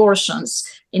unprecedented proportions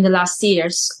in the last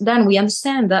years. Then we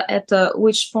understand at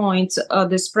which point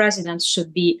this president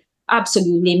should be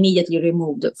absolutely immediately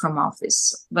removed from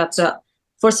office. But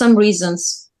for some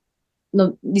reasons,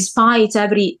 despite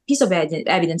every piece of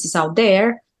evidence is out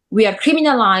there, we are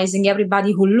criminalizing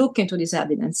everybody who look into this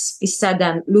evidence instead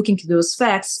than looking into those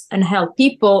facts and held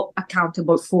people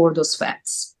accountable for those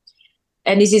facts.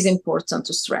 And this is important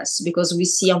to stress because we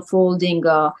see unfolding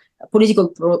political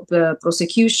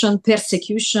persecution.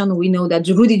 We know that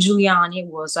Rudy Giuliani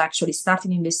was actually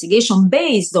starting an investigation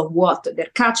based on what their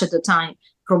catch at the time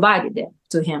provided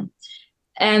to him.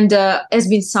 And has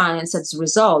been silenced as a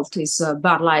result. His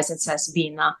bar license has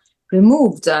been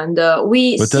removed. And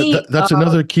that's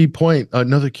another key point.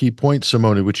 Another key point,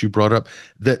 Simona, which you brought up,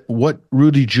 that what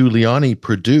Rudy Giuliani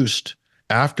produced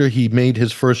after he made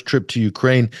his first trip to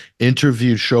Ukraine,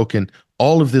 interviewed Shokin,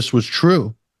 all of this was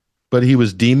true, but he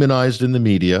was demonized in the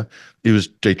media.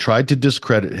 They tried to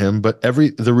discredit him, but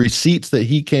the receipts that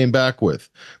he came back with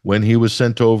when he was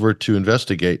sent over to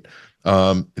investigate,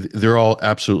 they're all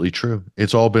absolutely true.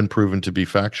 It's all been proven to be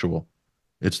factual.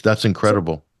 That's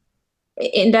incredible.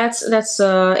 And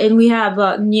and we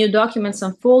have new documents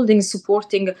unfolding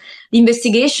supporting the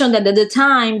investigation that at the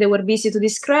time they were busy to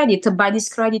discredit by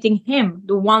discrediting him,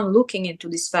 the one looking into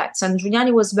these facts. And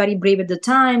Giuliani was very brave at the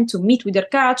time to meet with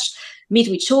Derkach, meet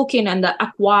with Shokin, and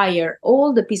acquire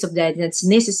all the piece of evidence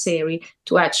necessary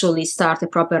to actually start a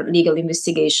proper legal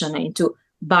investigation into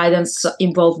Biden's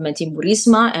involvement in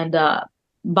Burisma and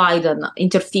Biden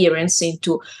interference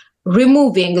into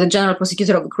removing the general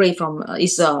prosecutor of Ukraine from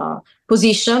his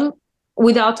position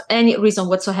without any reason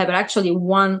whatsoever. Actually,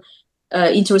 one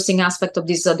interesting aspect of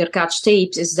these Derkach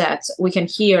tapes is that we can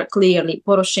hear clearly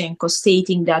Poroshenko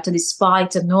stating that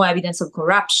despite no evidence of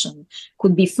corruption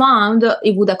could be found,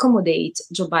 it would accommodate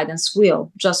Joe Biden's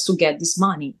will just to get this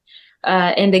money.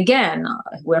 And again,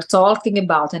 we're talking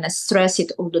about, and I stress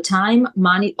it all the time,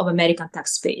 money of American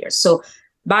taxpayers. So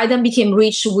Biden became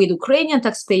rich with Ukrainian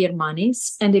taxpayer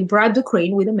monies, and they bribed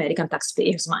Ukraine with American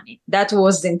taxpayers' money. That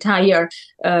was the entire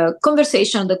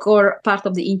conversation, the core part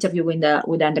of the interview with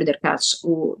Andrei Derkach,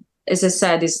 who, as I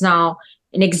said, is now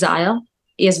in exile.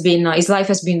 His life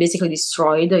has been basically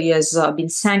destroyed. He has been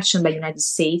sanctioned by the United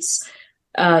States.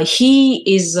 He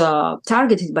is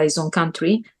targeted by his own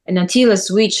country, and until a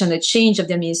switch and a change of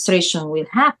the administration will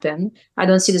happen, I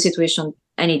don't see the situation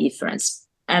any difference.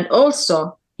 And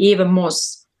also, even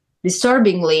most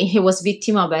disturbingly, he was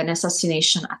victim of an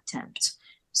assassination attempt.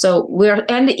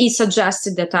 And he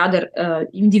suggested that other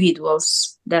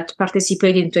individuals that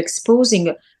participated into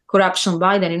exposing corruption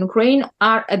by Biden in Ukraine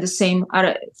are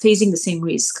facing the same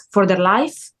risk for their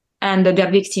life, and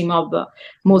they're victim of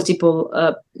multiple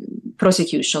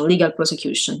legal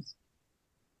prosecution.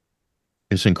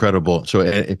 It's incredible. So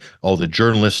all the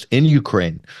journalists in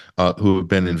Ukraine who have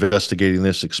been investigating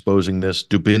this, exposing this,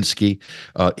 Dubinsky,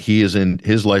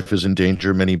 his life is in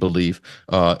danger, many believe,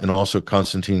 and also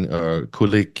Konstantin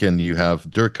Kulik, and you have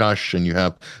Derkach, and you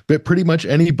have pretty much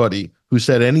anybody who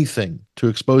said anything to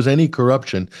expose any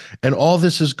corruption. And all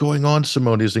this is going on,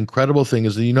 Simona. The incredible thing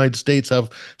is the United States have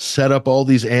set up all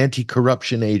these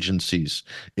anti-corruption agencies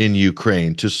in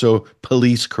Ukraine to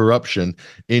police corruption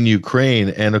in Ukraine.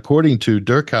 And according to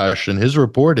Derkach and his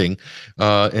reporting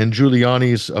and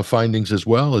Giuliani's findings as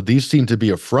well, these seem to be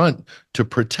a front to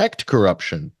protect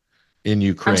corruption in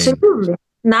Ukraine. Absolutely.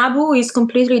 NABU is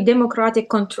completely democratic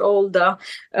controlled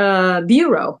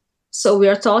bureau. So we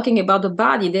are talking about the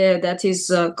body there that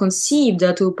is conceived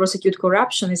to prosecute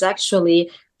corruption is actually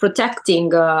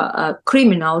protecting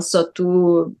criminals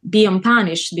to be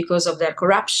unpunished because of their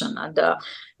corruption. And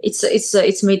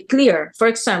it's made clear. For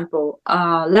example,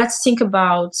 let's think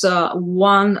about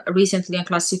one recently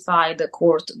unclassified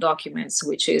court documents,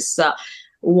 which is the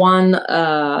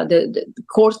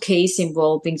court case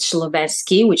involving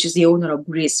Chilovetsky, which is the owner of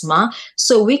Burisma.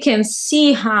 So we can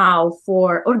see how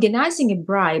for organizing a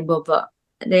bribe of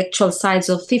the actual size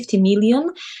of 50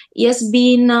 million, he has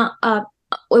been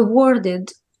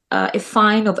awarded a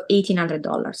fine of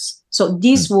 $1,800. So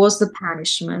this was the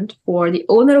punishment for the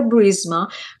owner of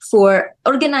Burisma for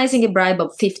organizing a bribe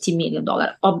of $50 million,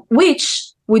 of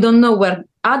which we don't know where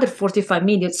other 45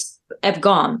 million have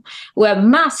gone. We have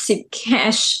massive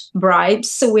cash bribes.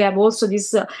 So we have also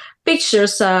these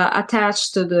pictures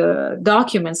attached to the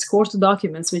documents, court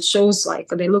documents, which shows like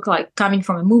they look like coming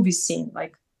from a movie scene,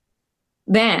 like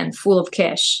van full of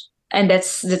cash. And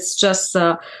that's just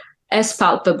as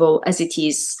palpable as it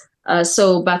is.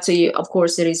 But of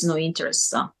course, there is no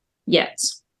interest yet.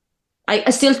 I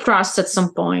still trust at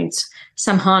some point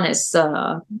some honest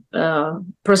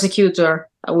prosecutor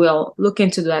will look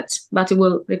into that, but it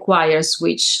will require a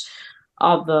switch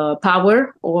of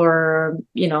power or,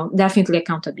 definitely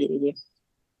accountability.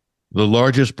 The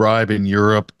largest bribe in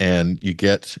Europe, and you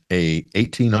get a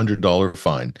 $1,800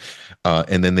 fine.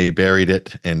 And then they buried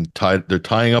it and they're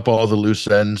tying up all the loose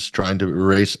ends, trying to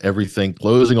erase everything,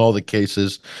 closing all the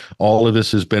cases. All of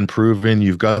this has been proven.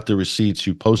 You've got the receipts.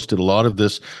 You posted a lot of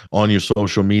this on your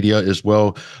social media as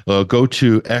well. Go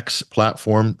to X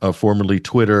platform, formerly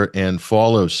Twitter, and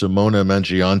follow Simona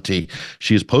Mangiante.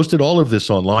 She has posted all of this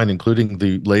online, including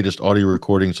the latest audio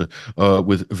recordings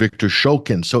with Victor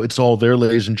Shokin. So it's all there,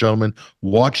 ladies and gentlemen.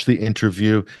 Watch the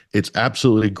interview. It's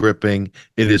absolutely gripping.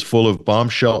 It is full of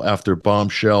bombshell after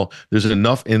bombshell. There's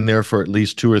enough in there for at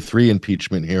least 2 or 3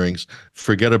 impeachment hearings.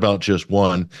 Forget about just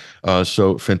one.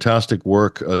 So fantastic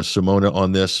work, Simona,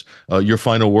 on this. Your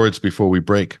final words before we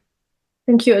break.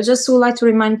 Thank you. I just would like to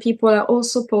remind people I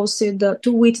also posted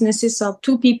 2 witnesses of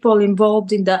 2 people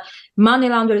involved in the money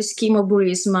laundering scheme of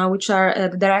Burisma, which are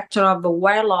the director of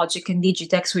WireLogic and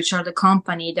Digitex, which are the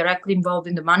company directly involved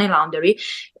in the money laundering,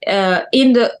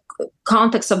 in the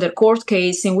context of their court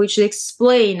case, in which they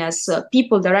explain as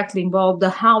people directly involved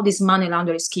how this money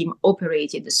laundering scheme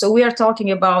operated. So we are talking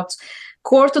about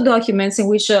court documents in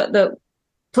which the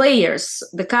players,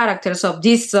 the characters of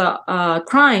these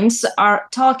crimes are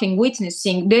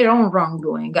witnessing their own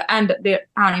wrongdoing, and they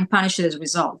are punished as a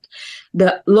result.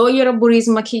 The lawyer of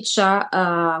Burisma,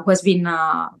 Kicha, who has been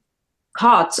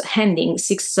caught handing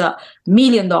 $6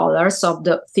 million of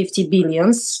the 50 million,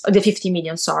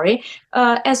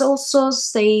 has also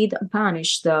stayed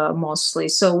punished mostly.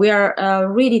 So we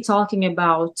are really talking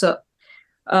about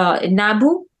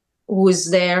NABU, who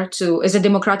is there as a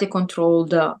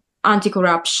democratic-controlled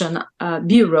anti-corruption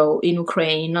bureau in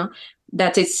Ukraine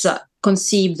that is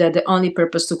conceived that the only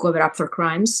purpose to cover up for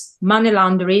crimes, money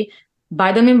laundering,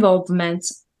 Biden involvement,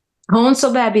 tons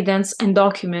of evidence and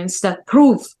documents that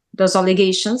prove those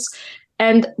allegations.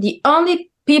 And the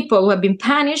only people who have been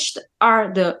punished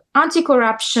are the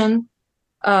anti-corruption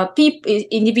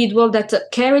individual that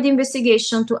carried the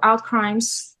investigation to out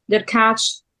crimes,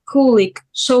 Derkach, Kulik,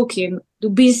 Shokin,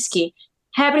 Dubinsky.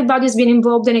 Everybody's been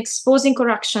involved in exposing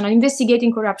corruption and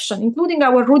investigating corruption, including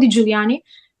our Rudy Giuliani,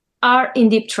 are in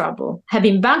deep trouble, have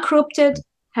been bankrupted,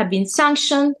 have been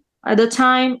sanctioned at the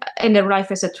time, and their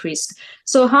life is at risk.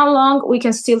 So how long we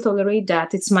can still tolerate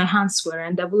that? It's my answer.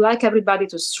 And I would like everybody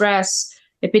to stress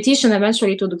a petition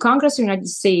eventually to the Congress of the United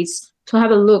States to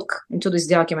have a look into these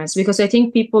documents, because I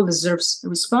think people deserve a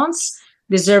response,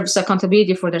 deserves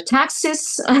accountability for their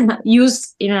taxes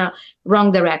used in a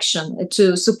wrong direction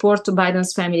to support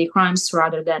Biden's family crimes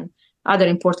rather than other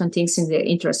important things in the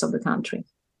interest of the country.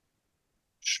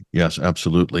 Yes,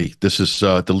 absolutely. This is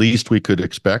the least we could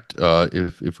expect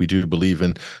if we do believe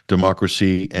in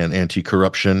democracy and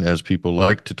anti-corruption, as people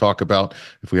like to talk about.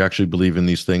 If we actually believe in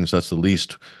these things, that's the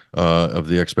least of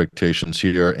the expectations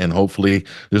here. And hopefully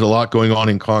there's a lot going on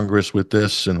in Congress with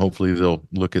this, and hopefully they'll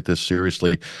look at this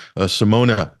seriously.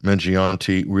 Simona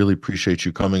Mangiante, really appreciate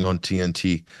you coming on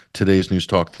TNT, Today's News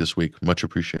Talk this week. Much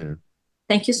appreciated.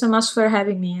 Thank you so much for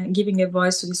having me and giving a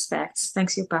voice to these facts.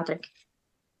 Thanks you, Patrick.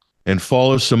 And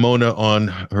follow Simona on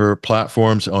her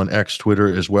platforms on X,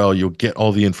 Twitter as well. You'll get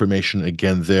all the information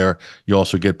again there. You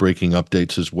also get breaking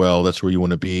updates as well. That's where you want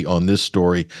to be on this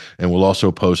story. And we'll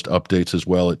also post updates as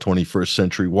well at 21st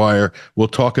Century Wire. We'll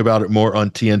talk about it more on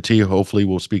TNT. Hopefully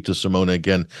we'll speak to Simona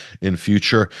again in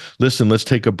future. Listen, let's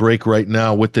take a break right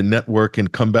now with the network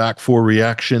and come back for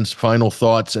reactions, final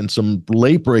thoughts, and some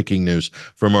late breaking news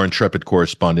from our intrepid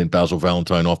correspondent, Basil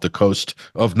Valentine, off the coast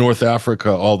of North Africa.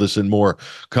 All this and more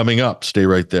coming up. Stay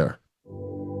right there.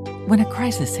 When a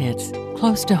crisis hits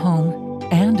close to home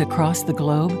and across the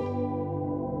globe,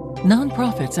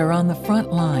 nonprofits are on the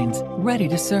front lines, ready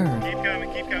to serve. Keep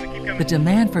coming. The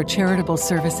demand for charitable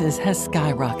services has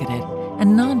skyrocketed,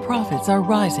 and nonprofits are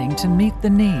rising to meet the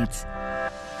needs.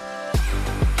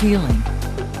 Healing,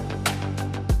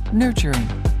 nurturing,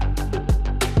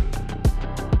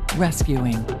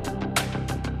 rescuing,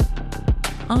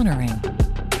 honoring,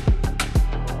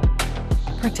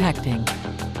 protecting,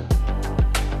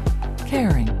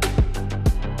 caring,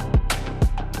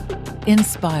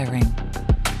 inspiring.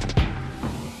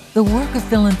 The work of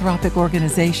philanthropic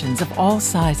organizations of all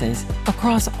sizes,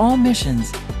 across all missions,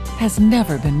 has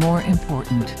never been more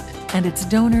important. And it's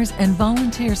donors and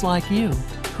volunteers like you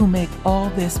who make all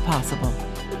this possible.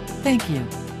 Thank you.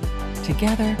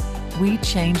 Together, we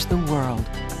change the world.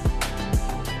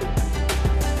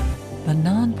 The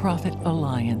Nonprofit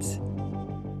Alliance.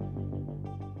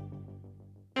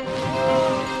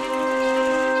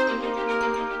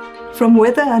 From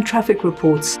weather and traffic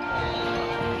reports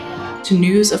to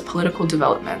news of political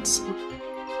developments,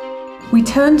 we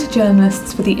turn to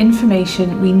journalists for the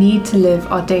information we need to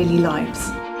live our daily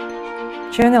lives.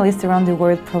 Journalists around the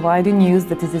world provide the news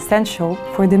that is essential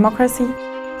for democracy,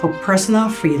 for personal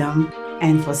freedom,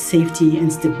 and for safety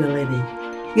and stability.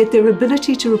 Yet their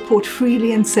ability to report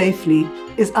freely and safely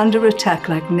is under attack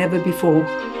like never before.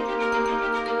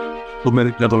 Too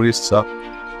many journalists are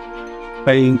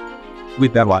paying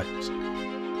with their lives.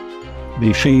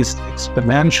 They face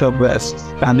exponential risks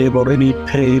and they've already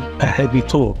paid a heavy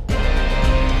toll.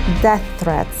 Death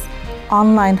threats,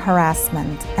 online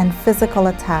harassment, and physical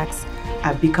attacks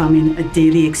are becoming a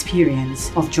daily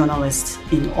experience of journalists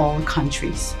in all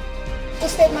countries. We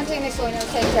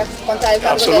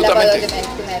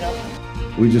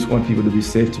just want people to be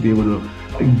safe, to be able to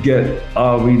get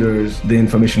our readers the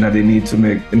information that they need to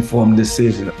make informed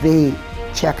decisions. They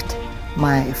checked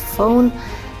my phone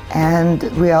and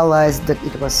realized that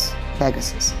it was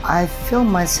Pegasus. I feel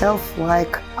myself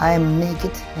like I'm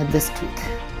naked at the street.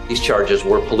 These charges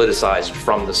were politicized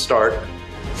from the start.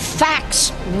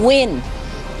 Facts win.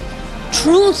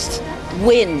 Truth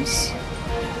wins.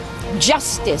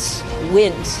 Justice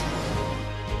wins.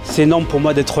 C'est énorme pour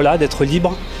moi d'être là, d'être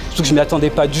libre, surtout que je ne m'y attendais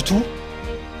pas du tout.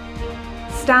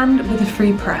 Stand with a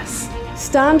free press.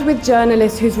 Stand with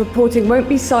journalists whose reporting won't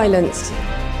be silenced.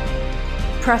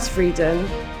 Press freedom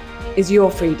is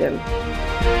your freedom.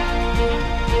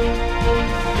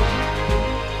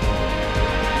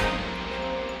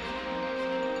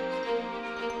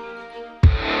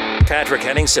 Patrick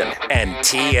Henningsen and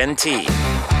TNT.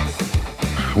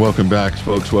 Welcome back,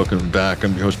 folks. Welcome back.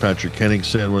 I'm your host, Patrick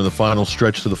Henningsen. We're in the final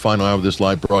stretch to the final hour of this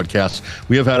live broadcast.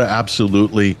 We have had an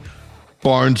absolutely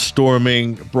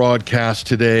barnstorming broadcast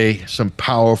today. Some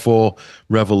powerful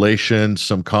revelations,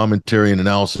 some commentary and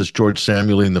analysis. George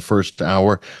Samuel in the first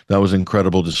hour. That was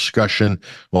incredible discussion.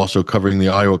 Also covering the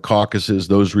Iowa caucuses,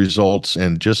 those results.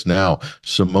 And just now,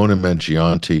 Simona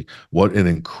Mangiante. What an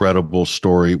incredible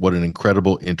story. What an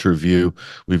incredible interview.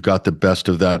 We've got the best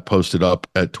of that posted up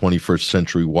at 21st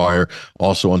Century Wire.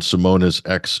 Also on Simona's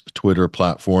X Twitter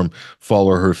platform.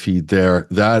 Follow her feed there.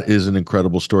 That is an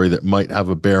incredible story that might have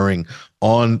a bearing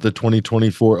on the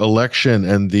 2024 election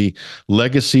and the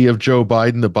legacy of Joe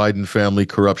Biden, the Biden family,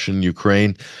 corruption in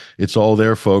Ukraine. It's all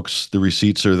there, folks. The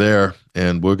receipts are there,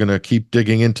 and we're going to keep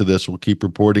digging into this. We'll keep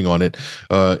reporting on it.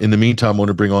 In the meantime, I want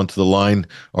to bring onto the line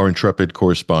our intrepid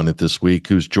correspondent this week,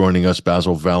 who's joining us,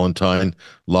 Basil Valentine,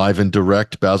 live and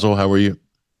direct. Basil, how are you?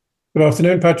 Good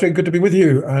afternoon, Patrick. Good to be with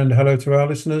you, and hello to our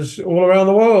listeners all around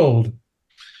the world.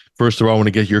 First of all, I want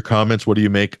to get your comments. What do you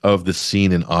make of the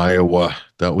scene in Iowa?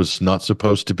 That was not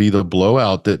supposed to be the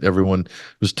blowout that everyone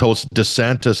was told.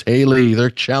 DeSantis, Haley, they're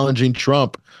challenging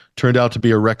Trump. Turned out to be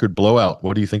a record blowout.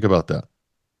 What do you think about that?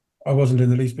 I wasn't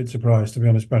in the least bit surprised, to be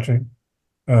honest, Patrick.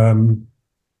 I'm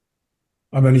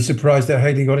only surprised that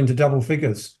Haley got into double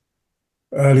figures.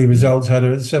 Early results had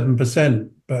her at 7%,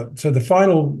 but so the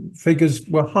final figures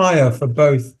were higher for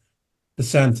both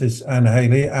DeSantis and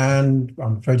Haley, and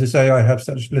I'm afraid to say I have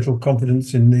such little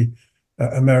confidence in the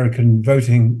American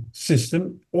voting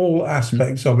system, all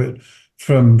aspects of it,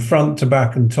 from front to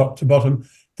back and top to bottom,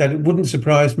 that it wouldn't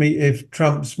surprise me if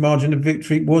Trump's margin of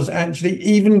victory was actually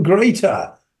even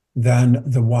greater than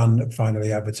the one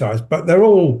finally advertised. But they're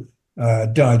all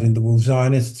dyed-in-the-wool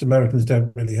Zionists. Americans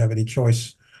don't really have any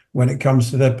choice when it comes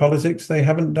to their politics. They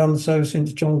haven't done so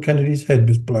since John Kennedy's head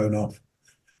was blown off.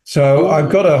 So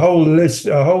I've got a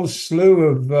whole slew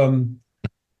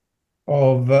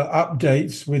of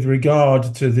updates with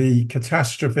regard to the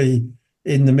catastrophe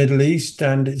in the Middle East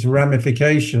and its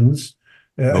ramifications.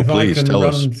 If I can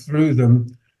run through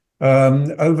them.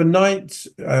 Overnight,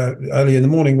 early in the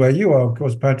morning where you are, of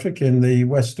course, Patrick, in the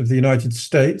west of the United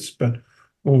States, but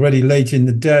already late in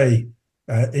the day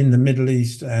in the Middle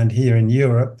East and here in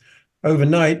Europe.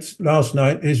 Overnight, last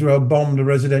night, Israel bombed a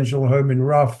residential home in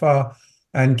Rafah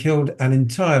and killed an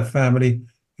entire family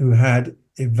who had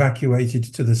evacuated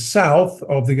to the south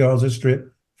of the Gaza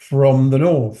Strip from the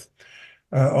north.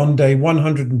 On day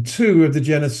 102 of the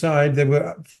genocide, there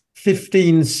were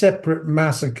 15 separate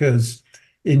massacres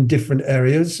in different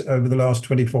areas over the last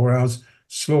 24 hours,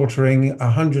 slaughtering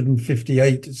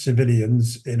 158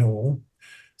 civilians in all.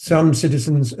 Some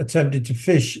citizens attempted to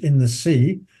fish in the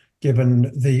sea,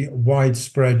 given the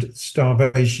widespread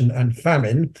starvation and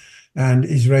famine, and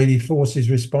Israeli forces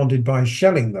responded by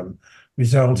shelling them,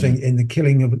 resulting in the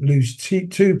killing of at least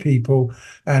two people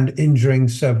and injuring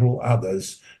several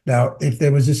others. Now, if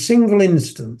there was a single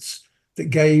instance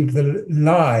that gave the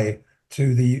lie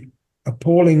to the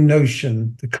appalling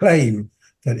notion, the claim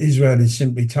that Israel is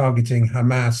simply targeting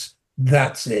Hamas,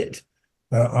 that's it.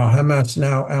 Are Hamas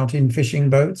now out in fishing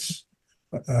boats?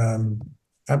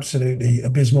 Absolutely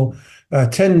abysmal.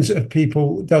 Dozens of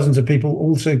people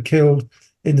also killed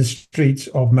in the streets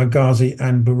of Maghazi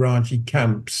and Baraji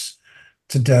camps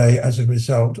today as a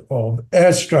result of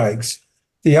airstrikes.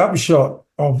 The upshot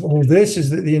of all this is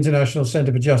that the International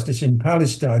Centre for Justice in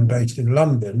Palestine, based in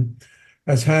London,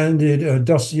 has handed a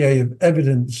dossier of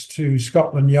evidence to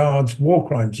Scotland Yard's War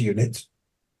Crimes Unit.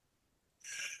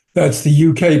 That's the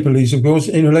UK police, of course,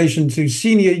 in relation to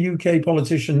senior UK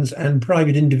politicians and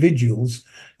private individuals,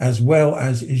 as well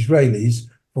as Israelis,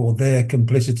 for their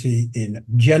complicity in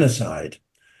genocide.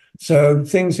 So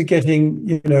things are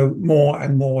getting, more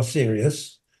and more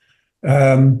serious.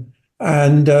 And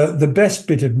the best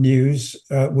bit of news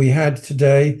we had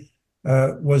today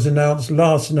was announced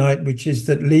last night, which is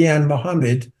that Liane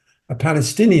Mohammed, a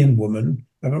Palestinian woman,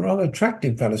 a rather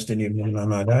attractive Palestinian woman, I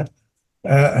might add,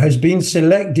 has been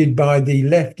selected by the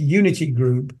Left Unity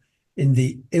Group in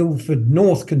the Ilford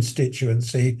North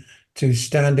constituency to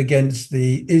stand against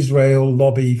the Israel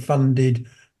lobby-funded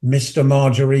Mr.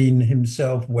 Margarine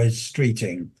himself, Wes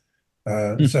Streeting,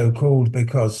 so-called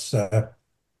because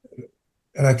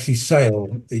Alexei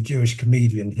Sale, the Jewish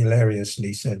comedian,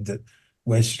 hilariously said that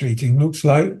Wes Streeting looks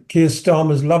like Keir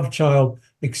Starmer's love child,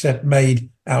 except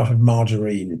made out of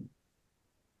margarine.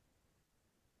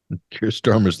 Keir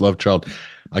Starmer's love child.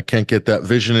 I can't get that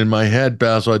vision in my head,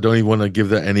 Basil. I don't even want to give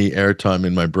that any airtime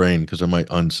in my brain because I might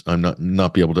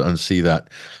not be able to unsee that.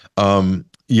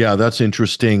 Yeah, that's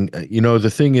interesting. The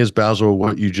thing is, Basil,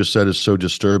 what you just said is so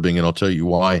disturbing, and I'll tell you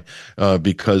why.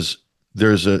 Because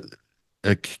there's a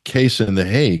case in The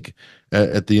Hague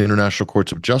at the International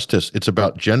Courts of Justice. It's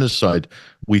about genocide.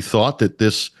 We thought that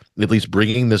this, at least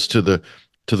bringing this to the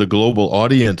global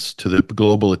audience, to the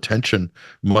global attention,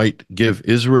 might give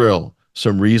Israel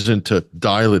some reason to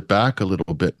dial it back a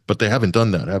little bit, but they haven't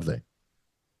done that, have they?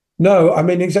 No, I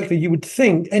mean, exactly. You would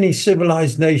think any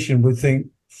civilized nation would think,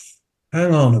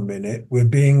 hang on a minute, we're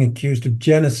being accused of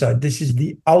genocide. This is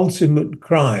the ultimate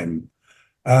crime.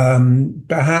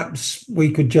 Perhaps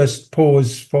we could just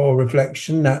pause for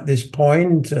reflection at this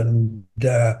point and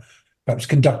perhaps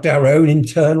conduct our own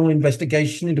internal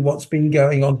investigation into what's been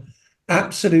going on.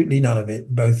 Absolutely none of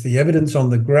it. Both the evidence on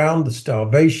the ground, the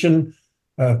starvation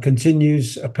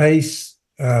continues apace,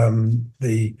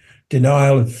 the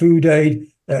denial of food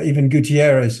aid. Even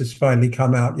Gutierrez has finally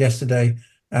come out yesterday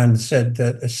and said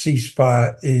that a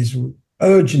ceasefire is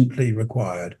urgently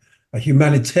required, a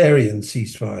humanitarian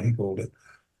ceasefire, he called it.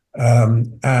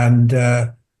 And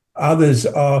others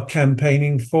are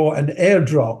campaigning for an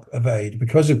airdrop of aid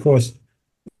because, of course,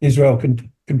 Israel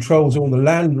controls all the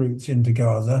land routes into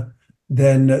Gaza.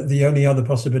 Then the only other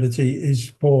possibility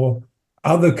is for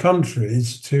other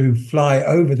countries to fly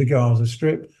over the Gaza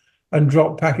Strip and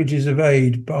drop packages of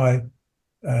aid by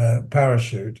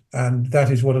parachute. And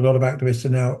that is what a lot of activists are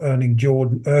now urging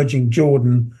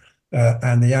Jordan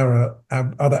and the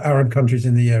other Arab countries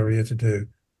in the area to do.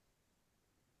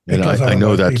 Because I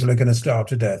know that people are going to starve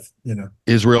to death.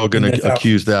 Israel going to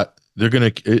accuse that.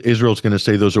 Israel's going to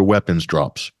say those are weapons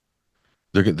drops.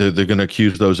 They're going to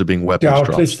accuse those of being weapons drops.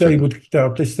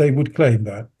 Doubtless they would claim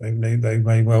that. They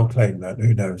may well claim that.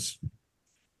 Who knows?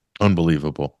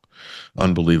 Unbelievable.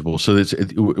 So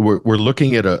we're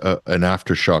looking at an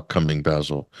aftershock coming,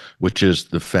 Basil, which is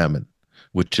the famine,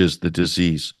 which is the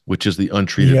disease, which is the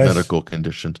untreated medical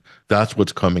conditions. That's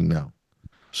what's coming now.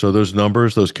 So those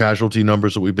numbers, those casualty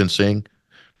numbers that we've been seeing,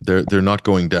 they're not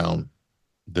going down.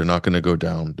 They're not going to go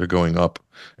down. They're going up,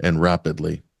 and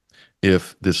rapidly,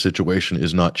 if this situation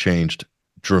is not changed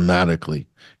dramatically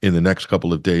in the next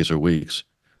couple of days or weeks.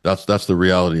 That's the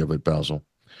reality of it, Basil.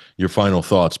 Your final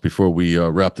thoughts before we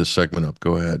wrap this segment up.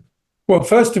 Go ahead. Well,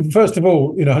 first of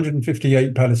all,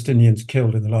 158 Palestinians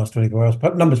killed in the last 24 hours.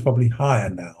 But number's probably higher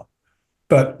now.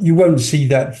 But you won't see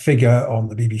that figure on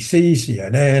the BBC,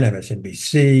 CNN,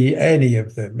 MSNBC, any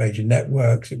of the major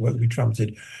networks. It won't be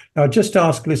trumpeted. Now, just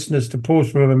ask listeners to pause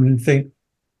for a moment and think,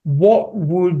 what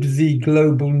would the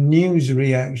global news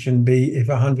reaction be if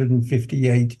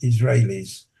 158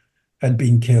 Israelis had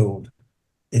been killed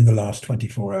in the last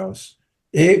 24 hours?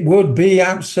 It would be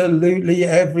absolutely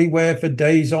everywhere for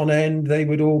days on end. They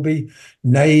would all be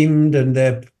named and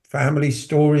their family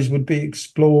stories would be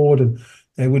explored, and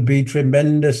there would be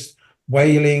tremendous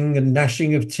wailing and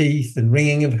gnashing of teeth and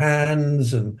wringing of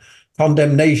hands and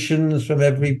condemnations from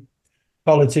every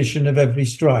politician of every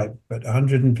stripe. But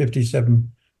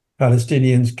 157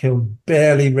 Palestinians killed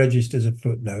barely registers a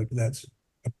footnote. That's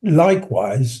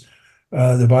likewise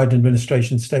the Biden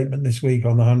administration statement this week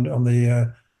on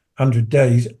the 100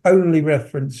 days only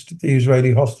referenced the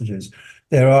Israeli hostages.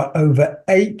 There are over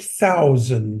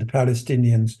 8,000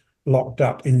 Palestinians locked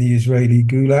up in the Israeli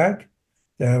gulag.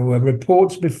 There were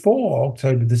reports before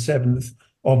October the 7th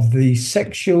of the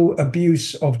sexual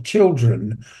abuse of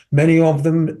children, many of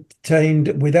them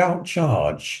detained without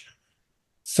charge.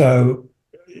 So,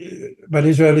 but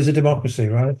Israel is a democracy,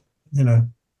 right? You know.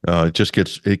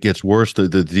 It gets worse the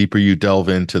deeper you delve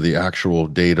into the actual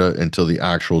data, into the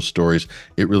actual stories.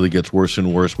 It really gets worse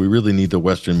and worse. We really need the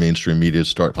Western mainstream media to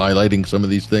start highlighting some of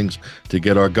these things, to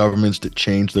get our governments to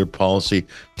change their policy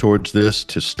towards this,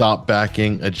 to stop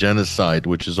backing a genocide,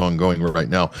 which is ongoing right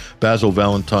now. Basil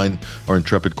Valentine, our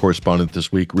intrepid correspondent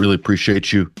this week, really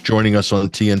appreciate you joining us on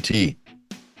TNT.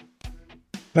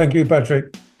 Thank you,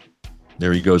 Patrick.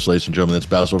 There he goes, ladies and gentlemen. That's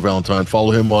Basil Valentine. Follow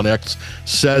him on X,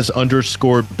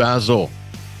 says_Basil.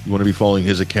 You want to be following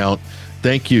his account.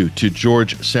 Thank you to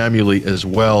George Samueli as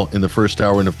well in the first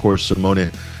hour. And of course,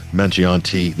 Simona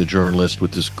Mangiante, the journalist,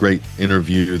 with this great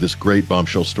interview, this great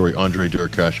bombshell story. Andrei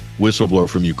Durkash, whistleblower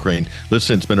from Ukraine.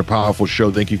 Listen, it's been a powerful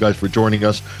show. Thank you guys for joining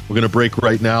us. We're going to break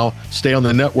right now. Stay on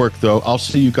the network, though. I'll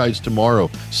see you guys tomorrow.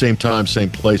 Same time,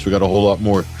 same place. We got a whole lot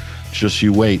more. Just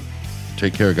you wait.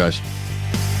 Take care, guys.